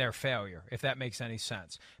in their failure, if that makes any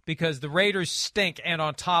sense. Because the Raiders stink, and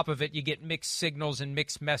on top of it, you get mixed signals and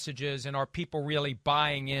mixed messages, and are people really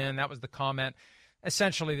buying in? That was the comment,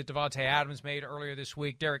 essentially, that Devontae Adams made earlier this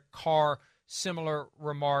week. Derek Carr, similar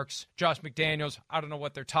remarks. Josh McDaniels, I don't know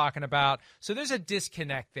what they're talking about. So there's a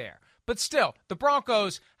disconnect there. But still, the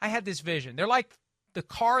Broncos, I had this vision. They're like the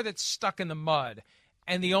car that's stuck in the mud,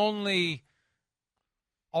 and the only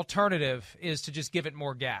alternative is to just give it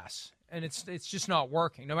more gas. And it's just not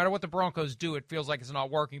working. No matter what the Broncos do, it feels like it's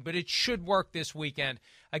not working. But it should work this weekend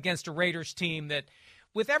against a Raiders team that,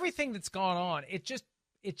 with everything that's gone on, it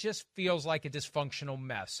just feels like a dysfunctional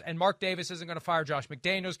mess. And Mark Davis isn't going to fire Josh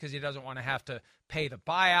McDaniels because he doesn't want to have to pay the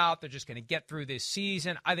buyout. They're just going to get through this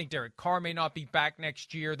season. I think Derek Carr may not be back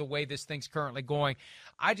next year the way this thing's currently going.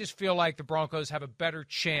 I just feel like the Broncos have a better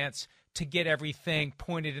chance to get everything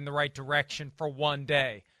pointed in the right direction for one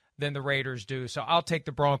day than the Raiders do. So I'll take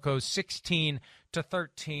the Broncos 16-13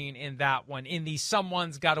 in that one, in the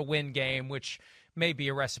someone's got to win game, which may be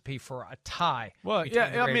a recipe for a tie between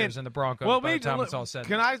the Raiders and the Broncos by the time it's all said.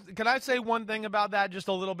 Can I say one thing about that just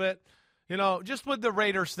a little bit? Just with the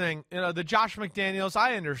Raiders thing, the Josh McDaniels,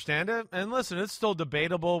 I understand it. And listen, it's still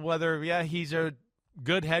debatable whether, he's a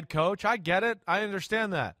good head coach. I get it. I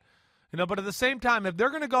understand that. But at the same time, if they're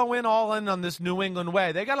going to go all in on this New England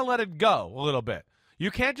way, they got to let it go a little bit. You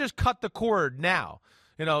can't just cut the cord now.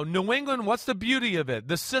 New England, what's the beauty of it?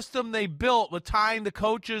 The system they built with tying the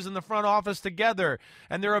coaches and the front office together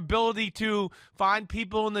and their ability to find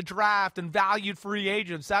people in the draft and valued free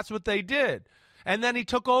agents. That's what they did. And then he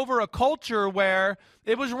took over a culture where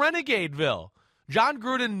it was Renegadeville. John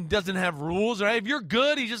Gruden doesn't have rules, right? If you're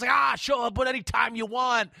good, he's just like, show up at any time you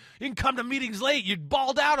want. You can come to meetings late. You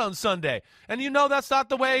balled out on Sunday. And that's not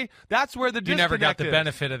the way. That's where the disconnect is. You never got the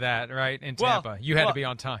benefit of that, right, in Tampa. You had to be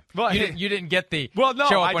on time. You didn't get the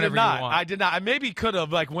show up whenever you want. I did not. I maybe could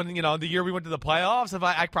have, like when, the year we went to the playoffs, if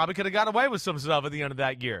I probably could have got away with some stuff at the end of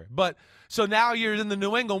that year. But so now you're in the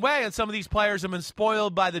New England way, and some of these players have been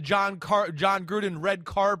spoiled by the John Gruden red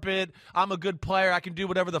carpet. I'm a good player. I can do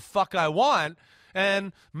whatever the fuck I want.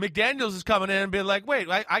 And McDaniels is coming in and being like, wait,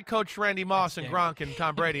 I coach Randy Moss and Gronk and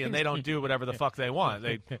Tom Brady, and they don't do whatever the fuck they want.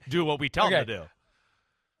 They do what we tell them to do.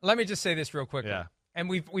 Let me just say this real quickly. Yeah. And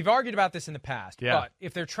we've argued about this in the past. Yeah. But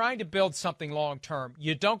if they're trying to build something long-term,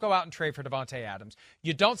 you don't go out and trade for Devontae Adams.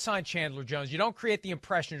 You don't sign Chandler Jones. You don't create the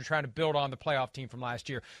impression you're trying to build on the playoff team from last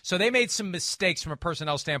year. So they made some mistakes from a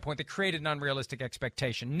personnel standpoint that created an unrealistic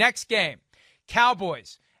expectation. Next game,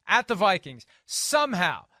 Cowboys at the Vikings.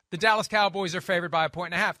 Somehow, the Dallas Cowboys are favored by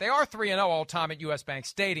 1.5. They are 3-0 all-time at U.S. Bank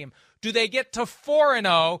Stadium. Do they get to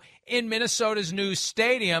 4-0 in Minnesota's new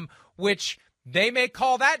stadium, which they may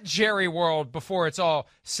call that Jerry World before it's all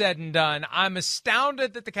said and done? I'm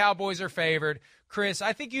astounded that the Cowboys are favored. Chris,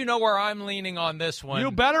 I think you know where I'm leaning on this one.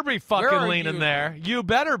 You better be fucking leaning there. You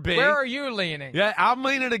better be. Where are you leaning? Yeah, I'm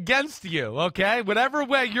leaning against you, okay? Whatever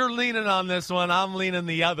way you're leaning on this one, I'm leaning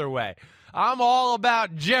the other way. I'm all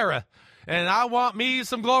about Jerry. And I want me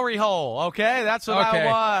some glory hole, okay? That's what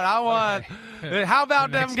I want. How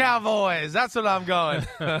about them Cowboys? That's what I'm going.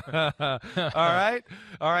 All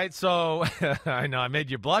right. So I know I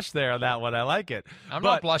made you blush there on that one. I like it. I'm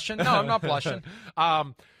not blushing. No, I'm not blushing.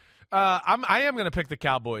 I am going to pick the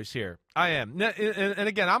Cowboys here. I am. And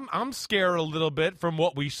again, I'm scared a little bit from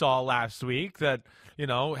what we saw last week that,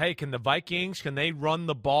 hey, can the Vikings, can they run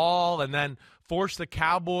the ball and then force the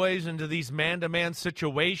Cowboys into these man-to-man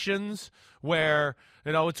situations where,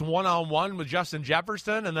 it's one-on-one with Justin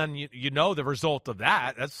Jefferson, and then the result of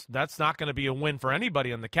that. That's not going to be a win for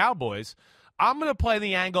anybody on the Cowboys. I'm going to play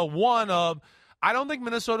the angle, one, of I don't think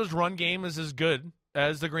Minnesota's run game is as good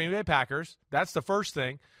as the Green Bay Packers. That's the first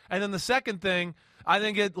thing. And then the second thing, I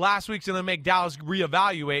think last week's going to make Dallas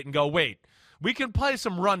reevaluate and go, wait, we can play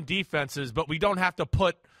some run defenses, but we don't have to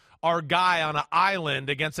put our guy on an island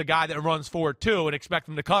against a guy that runs forward too and expect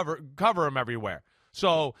him to cover him everywhere.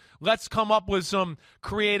 So let's come up with some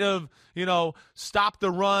creative, stop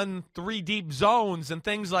the run, 3 deep zones and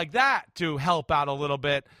things like that to help out a little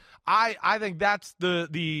bit. I think that's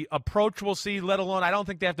the approach we'll see, let alone I don't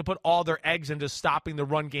think they have to put all their eggs into stopping the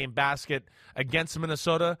run game basket against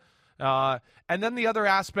Minnesota. And then the other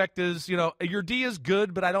aspect is, your D is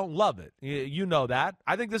good, but I don't love it. You know that.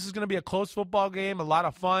 I think this is going to be a close football game, a lot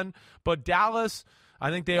of fun. But Dallas,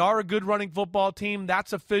 I think they are a good running football team.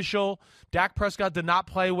 That's official. Dak Prescott did not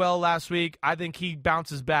play well last week. I think he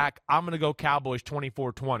bounces back. I'm going to go Cowboys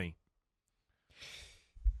 24-20.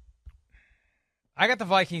 I got the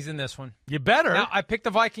Vikings in this one. You better. Now, I picked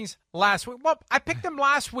the Vikings last week. Well, I picked them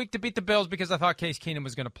last week to beat the Bills because I thought Case Keenum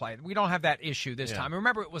was going to play. We don't have that issue this time.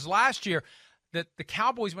 Remember, it was last year that the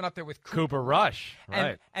Cowboys went up there with Cooper Rush.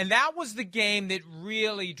 Right. And that was the game that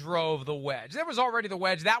really drove the wedge. There was already the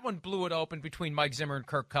wedge. That one blew it open between Mike Zimmer and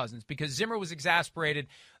Kirk Cousins because Zimmer was exasperated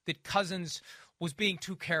that Cousins was being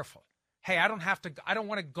too careful. Hey, I don't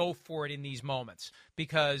want to go for it in these moments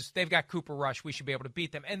because they've got Cooper Rush. We should be able to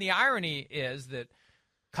beat them. And the irony is that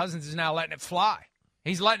Cousins is now letting it fly.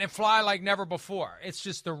 He's letting it fly like never before. It's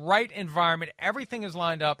just the right environment. Everything is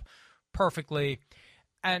lined up perfectly.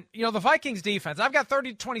 And, the Vikings defense, I've got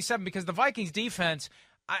 30-27 because the Vikings defense,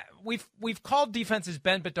 we've called defenses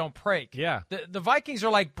bend but don't break. Yeah. The Vikings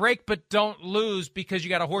are like break but don't lose because you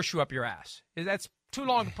got a horseshoe up your ass. That's too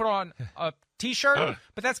long to put on a T-shirt,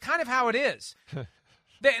 but that's kind of how it is.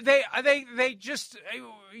 They just,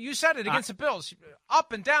 you said it against the Bills,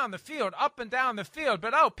 up and down the field,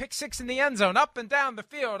 but pick six in the end zone, up and down the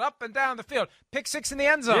field, pick six in the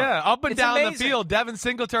end zone. Yeah, up and down amazing. the field. Devin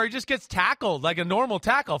Singletary just gets tackled like a normal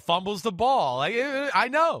tackle, fumbles the ball. I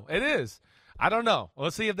know, it is. I don't know.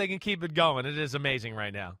 Let's see if they can keep it going. It is amazing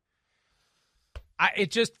right now.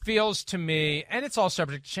 It just feels to me, and it's all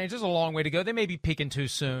subject to change. There's a long way to go. They may be peaking too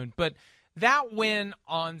soon, but that win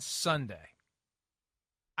on Sunday,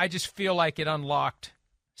 I just feel like it unlocked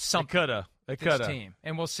something. It could have. Team,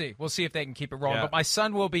 and we'll see. We'll see if they can keep it rolling. Yeah. But my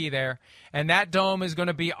son will be there, and that dome is going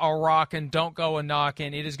to be a rockin', don't go a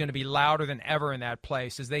knockin'. It is going to be louder than ever in that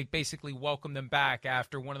place as they basically welcome them back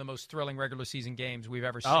after one of the most thrilling regular season games we've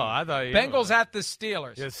ever seen. Oh, I thought Bengals at the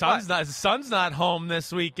Steelers. Yeah, son's not home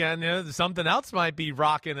this weekend. Something else might be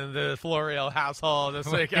rocking in the Florio household this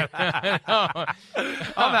weekend. I'm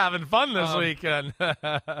having fun this weekend.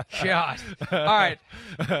 God. All right.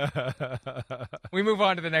 We move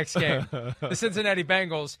on to the next game. The Cincinnati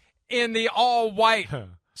Bengals in the all-white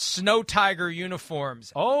Snow Tiger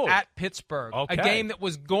uniforms at Pittsburgh. Okay. A game that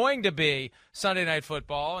was going to be Sunday Night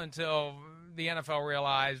Football until the NFL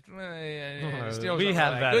realized Steelers we are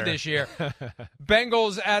have that good this year.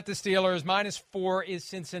 Bengals at the Steelers. -4 is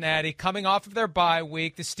Cincinnati. Coming off of their bye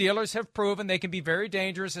week, the Steelers have proven they can be very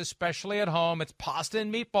dangerous, especially at home. It's pasta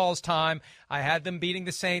and meatballs time. I had them beating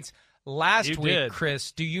the Saints last week, did.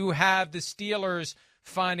 Chris. Do you have the Steelers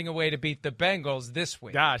finding a way to beat the Bengals this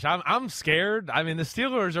week? Gosh, I'm scared. I mean, the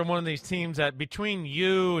Steelers are one of these teams that between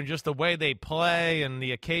you and just the way they play and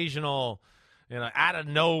the occasional, out of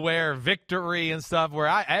nowhere victory and stuff, where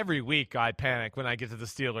every week I panic when I get to the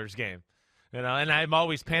Steelers game, and I'm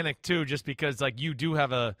always panicked too, just because you do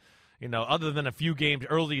have a, other than a few games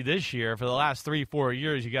early this year, for the last 3-4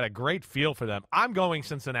 years, you got a great feel for them. I'm going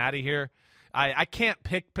Cincinnati here. I can't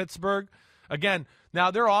pick Pittsburgh. Again,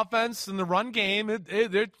 now their offense and the run game,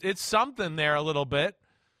 it's something there a little bit.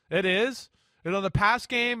 It is. The pass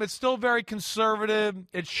game, it's still very conservative.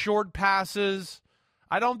 It's short passes.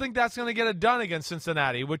 I don't think that's going to get it done against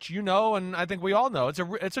Cincinnati, which and I think we all know.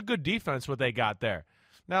 It's a good defense what they got there.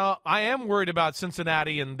 Now, I am worried about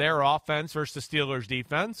Cincinnati and their offense versus the Steelers'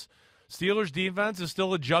 defense. Steelers' defense is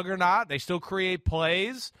still a juggernaut. They still create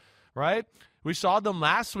plays, right? We saw them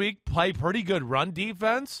last week play pretty good run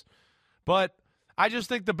defense, but I just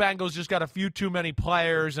think the Bengals just got a few too many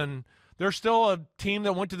players, and they're still a team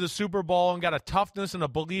that went to the Super Bowl and got a toughness and a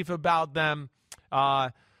belief about them.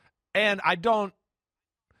 And I don't,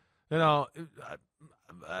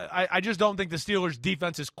 I just don't think the Steelers'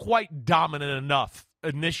 defense is quite dominant enough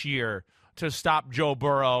in this year to stop Joe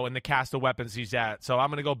Burrow and the cast of weapons he's at. So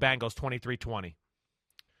I'm going to go Bengals 23-20.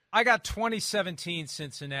 I got 2017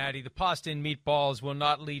 Cincinnati. The pasta and meatballs will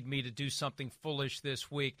not lead me to do something foolish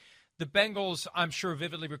this week. The Bengals, I'm sure,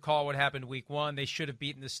 vividly recall what happened week 1. They should have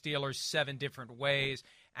beaten the Steelers 7 different ways.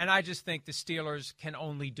 And I just think the Steelers can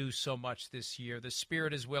only do so much this year. The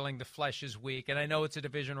spirit is willing, the flesh is weak. And I know it's a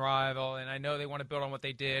division rival, and I know they want to build on what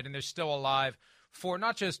they did. And they're still alive for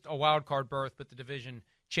not just a wild card berth, but the division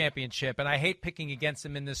championship. And I hate picking against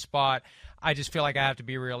them in this spot. I just feel like I have to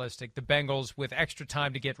be realistic. The Bengals, with extra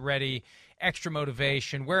time to get ready, extra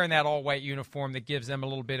motivation, wearing that all-white uniform that gives them a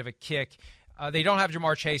little bit of a kick. They don't have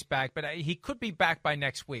Jamar Chase back, but he could be back by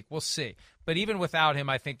next week. We'll see. But even without him,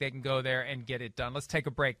 I think they can go there and get it done. Let's take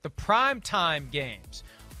a break. The primetime games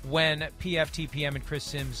when PFTPM and Chris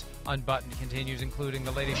Sims Unbuttoned continues, including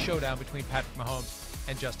the latest showdown between Patrick Mahomes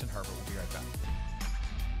and Justin Herbert. We'll be right back.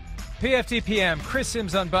 PFTPM, Chris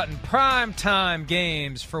Sims Unbuttoned, primetime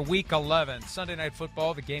games for Week 11. Sunday Night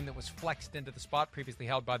Football, the game that was flexed into the spot previously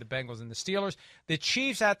held by the Bengals and the Steelers. The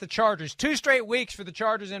Chiefs at the Chargers. 2 straight weeks for the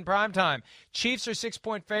Chargers in primetime. Chiefs are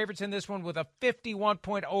 6-point favorites in this one with a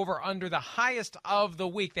 51-point over-under, the highest of the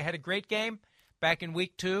week. They had a great game back in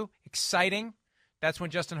Week 2. Exciting. That's when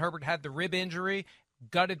Justin Herbert had the rib injury,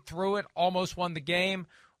 gutted through it, almost won the game.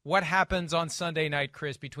 What happens on Sunday night,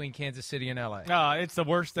 Chris, between Kansas City and L.A.? It's the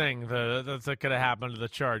worst thing that could have happened to the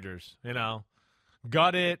Chargers,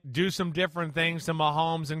 Gut it, do some different things to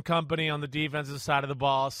Mahomes and company on the defensive side of the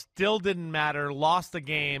ball. Still didn't matter, lost the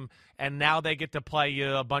game, and now they get to play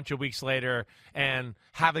you a bunch of weeks later and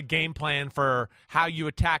have a game plan for how you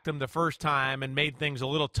attacked them the first time and made things a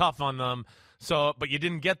little tough on them. So, but you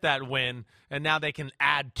didn't get that win, and now they can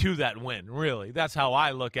add to that win, really. That's how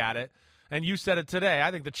I look at it. And you said it today.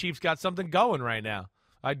 I think the Chiefs got something going right now.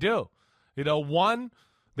 I do. One,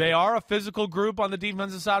 they are a physical group on the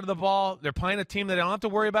defensive side of the ball. They're playing a team that they don't have to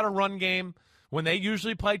worry about a run game. When they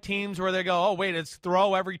usually play teams where they go, oh, wait, it's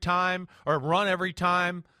throw every time or run every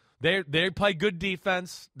time, they play good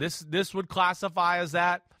defense. This would classify as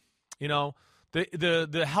that.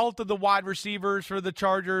 The health of the wide receivers for the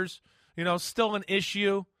Chargers, still an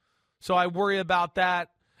issue. So I worry about that.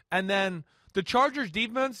 And then the Chargers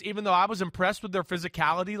defense, even though I was impressed with their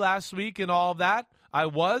physicality last week and all of that, I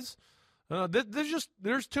was.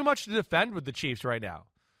 There's too much to defend with the Chiefs right now.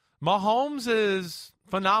 Mahomes is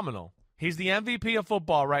phenomenal. He's the MVP of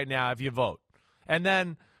football right now if you vote. And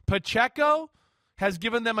then Pacheco has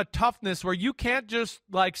given them a toughness where you can't just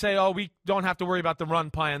say, oh, we don't have to worry about the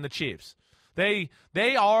run play on the Chiefs. They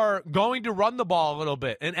are going to run the ball a little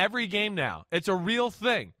bit in every game now. It's a real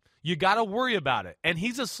thing. You got to worry about it. And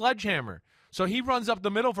he's a sledgehammer. So he runs up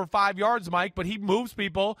the middle for 5 yards, Mike, but he moves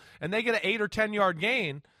people, and they get an 8 or 10-yard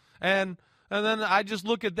gain. And then I just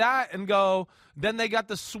look at that and go, then they got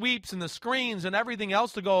the sweeps and the screens and everything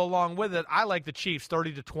else to go along with it. I like the Chiefs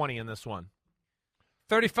 30-20 in this one.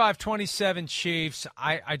 35-27 Chiefs.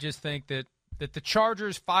 I just think that the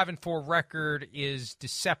Chargers' 5-4 record is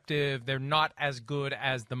deceptive. They're not as good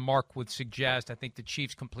as the mark would suggest. I think the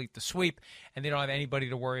Chiefs complete the sweep, and they don't have anybody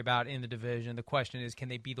to worry about in the division. The question is, can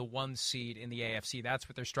they be the 1 seed in the AFC? That's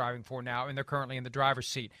what they're striving for now, and they're currently in the driver's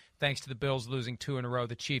seat. Thanks to the Bills losing 2 in a row,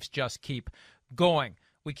 the Chiefs just keep going.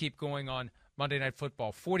 We keep going on Monday Night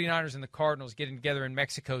Football. 49ers and the Cardinals getting together in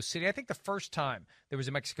Mexico City. I think the first time there was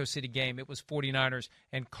a Mexico City game, it was 49ers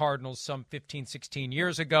and Cardinals some 15, 16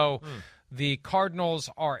 years ago. The Cardinals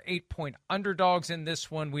are 8-point underdogs in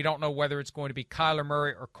this one. We don't know whether it's going to be Kyler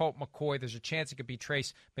Murray or Colt McCoy. There's a chance it could be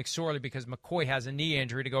Trace McSorley because McCoy has a knee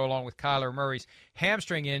injury to go along with Kyler Murray's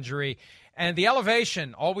hamstring injury. And the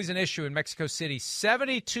elevation, always an issue in Mexico City,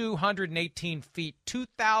 7,218 feet,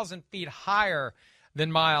 2,000 feet higher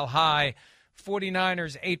than Mile High.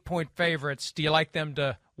 49ers 8-point favorites. Do you like them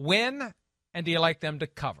to win, and do you like them to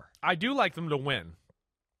cover? I do like them to win.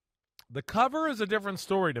 The cover is a different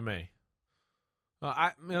story to me.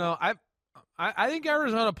 I think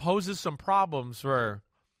Arizona poses some problems for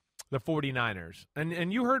the 49ers.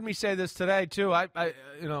 And you heard me say this today too.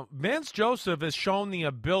 Vance Joseph has shown the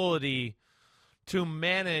ability to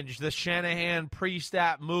manage the Shanahan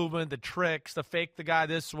pre-snap movement, the tricks, the fake the guy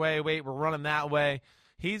this way, wait, we're running that way.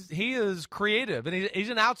 He is creative, and he's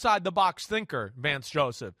an outside-the-box thinker, Vance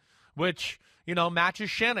Joseph, which,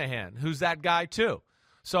 matches Shanahan, who's that guy too.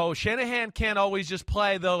 So Shanahan can't always just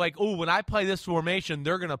play when I play this formation,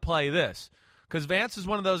 they're going to play this. Because Vance is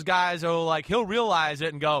one of those guys who, he'll realize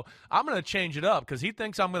it and go, I'm going to change it up because he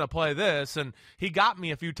thinks I'm going to play this, and he got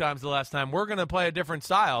me a few times the last time. We're going to play a different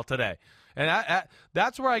style today. And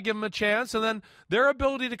that's where I give them a chance. And then their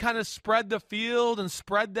ability to kind of spread the field and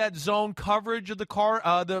spread that zone coverage of the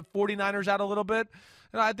 49ers out a little bit,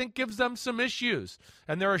 and I think gives them some issues.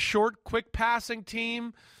 And they're a short, quick passing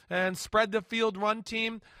team and spread the field run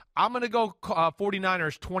team. I'm going to go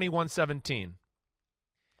 49ers 21-17.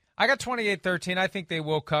 I got 28-13. I think they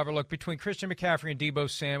will cover. Look, between Christian McCaffrey and Deebo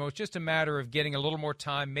Samuel, it's just a matter of getting a little more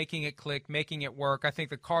time, making it click, making it work. I think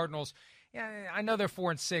the Cardinals, I know they're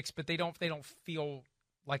 4-6, but they don't feel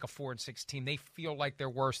like a 4-6 team. They feel like they're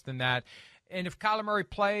worse than that. And if Kyler Murray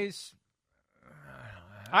plays,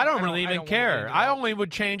 I don't really even care. I only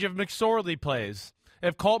would change if McSorley plays.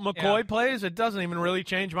 If Colt McCoy plays, it doesn't even really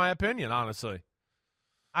change my opinion, honestly.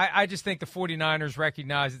 I just think the 49ers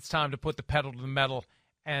recognize it's time to put the pedal to the metal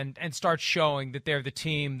and start showing that they're the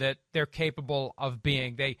team that they're capable of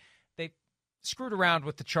being. They screwed around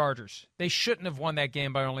with the Chargers. They shouldn't have won that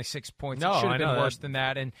game by only 6 points. No, it should have been worse than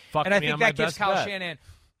that. And I think that gives Kyle Shanahan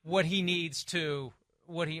what he needs to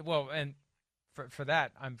for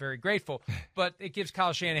that, I'm very grateful. But it gives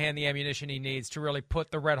Kyle Shanahan the ammunition he needs to really put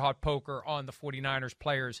the red-hot poker on the 49ers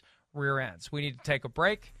players' rear ends. We need to take a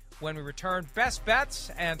break. When we return, best bets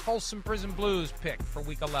and Folsom Prison Blues pick for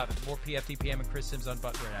Week 11. More PFTPM and Chris Sims on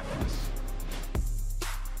Butler and after this.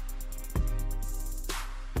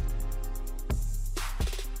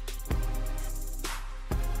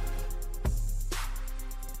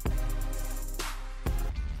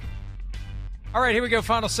 All right, here we go.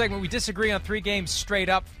 Final segment. We disagree on 3 games straight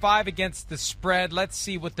up, 5 against the spread. Let's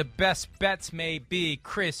see what the best bets may be.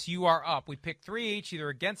 Chris, you are up. We pick 3 each, either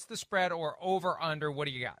against the spread or over under. What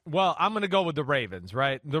do you got? Well, I'm going to go with the Ravens,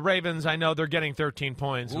 right? The Ravens, I know they're getting 13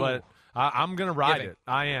 points, but I'm going to ride it.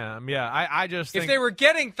 I am. Yeah. I just think if they were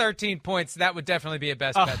getting 13 points, that would definitely be a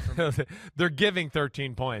best bet for me. They're giving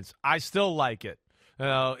 13 points. I still like it.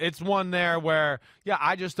 It's one there where,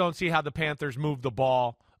 I just don't see how the Panthers move the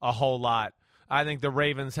ball a whole lot. I think the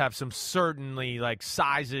Ravens have some certainly like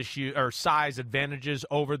size advantages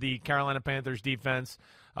over the Carolina Panthers defense.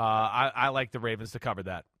 I like the Ravens to cover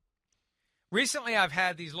that. Recently, I've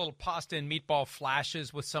had these little pasta and meatball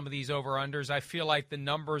flashes with some of these over-unders. I feel like the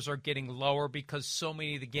numbers are getting lower because so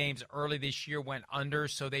many of the games early this year went under,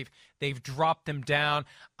 so they've dropped them down.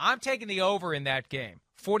 I'm taking the over in that game,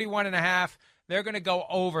 41.5. They're going to go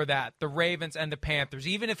over that, the Ravens and the Panthers.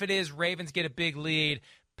 Even if it is Ravens get a big lead,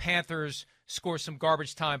 Panthers score some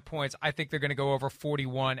garbage time points, I think they're going to go over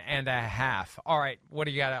 41.5. All right, what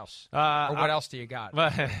do you got else? Or what else do you got?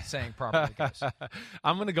 Saying properly, guys.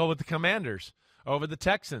 I'm going to go with the Commanders over the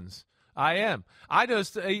Texans. I am. I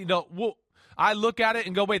just, I look at it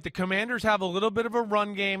and go, wait, the Commanders have a little bit of a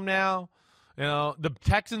run game now. The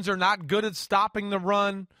Texans are not good at stopping the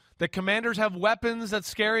run. The Commanders have weapons that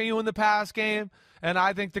scare you in the pass game, and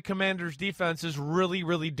I think the Commanders' defense is really,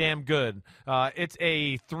 really damn good. It's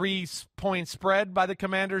a 3-point spread by the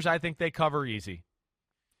Commanders. I think they cover easy.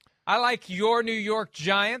 I like your New York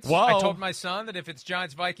Giants. Whoa. I told my son that if it's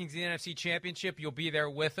Giants-Vikings in the NFC Championship, you'll be there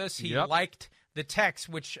with us. He liked the text,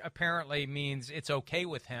 which apparently means it's okay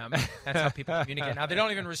with him. That's how people communicate. Now, they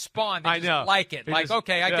don't even respond. They just like it. I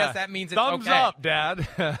guess that means it's Thumbs okay. up, Dad.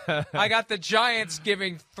 I got the Giants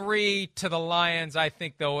giving 3 to the Lions. I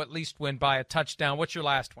think they'll at least win by a touchdown. What's your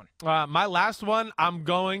last one? My last one, I'm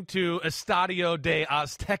going to Estadio de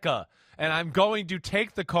Azteca, and I'm going to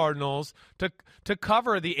take the Cardinals to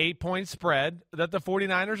cover the 8-point spread that the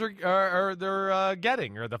 49ers are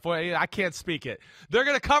getting. I can't speak it. They're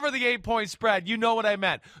going to cover the 8-point spread. You know what I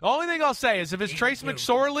meant. The only thing I'll say is if it's Trace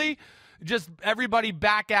McSorley, just everybody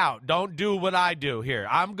back out. Don't do what I do here.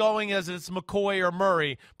 I'm going as it's McCoy or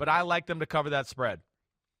Murray, but I like them to cover that spread.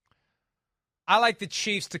 I like the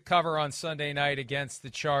Chiefs to cover on Sunday night against the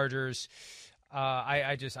Chargers.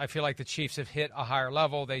 I feel like the Chiefs have hit a higher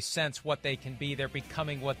level. They sense what they can be. They're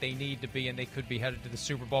becoming what they need to be, and they could be headed to the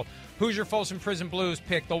Super Bowl. Who's your Folsom Prison Blues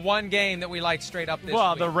pick? The one game that we like straight up this week.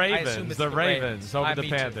 Well, the Ravens. The Ravens over the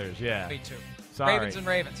Panthers. Too. Yeah. Me too. Sorry. Ravens and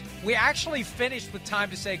Ravens. We actually finished with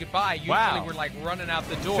time to say goodbye. Usually we're like running out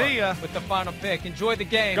the door See ya. with the final pick. Enjoy the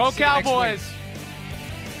game. Go See you next week. Cowboys.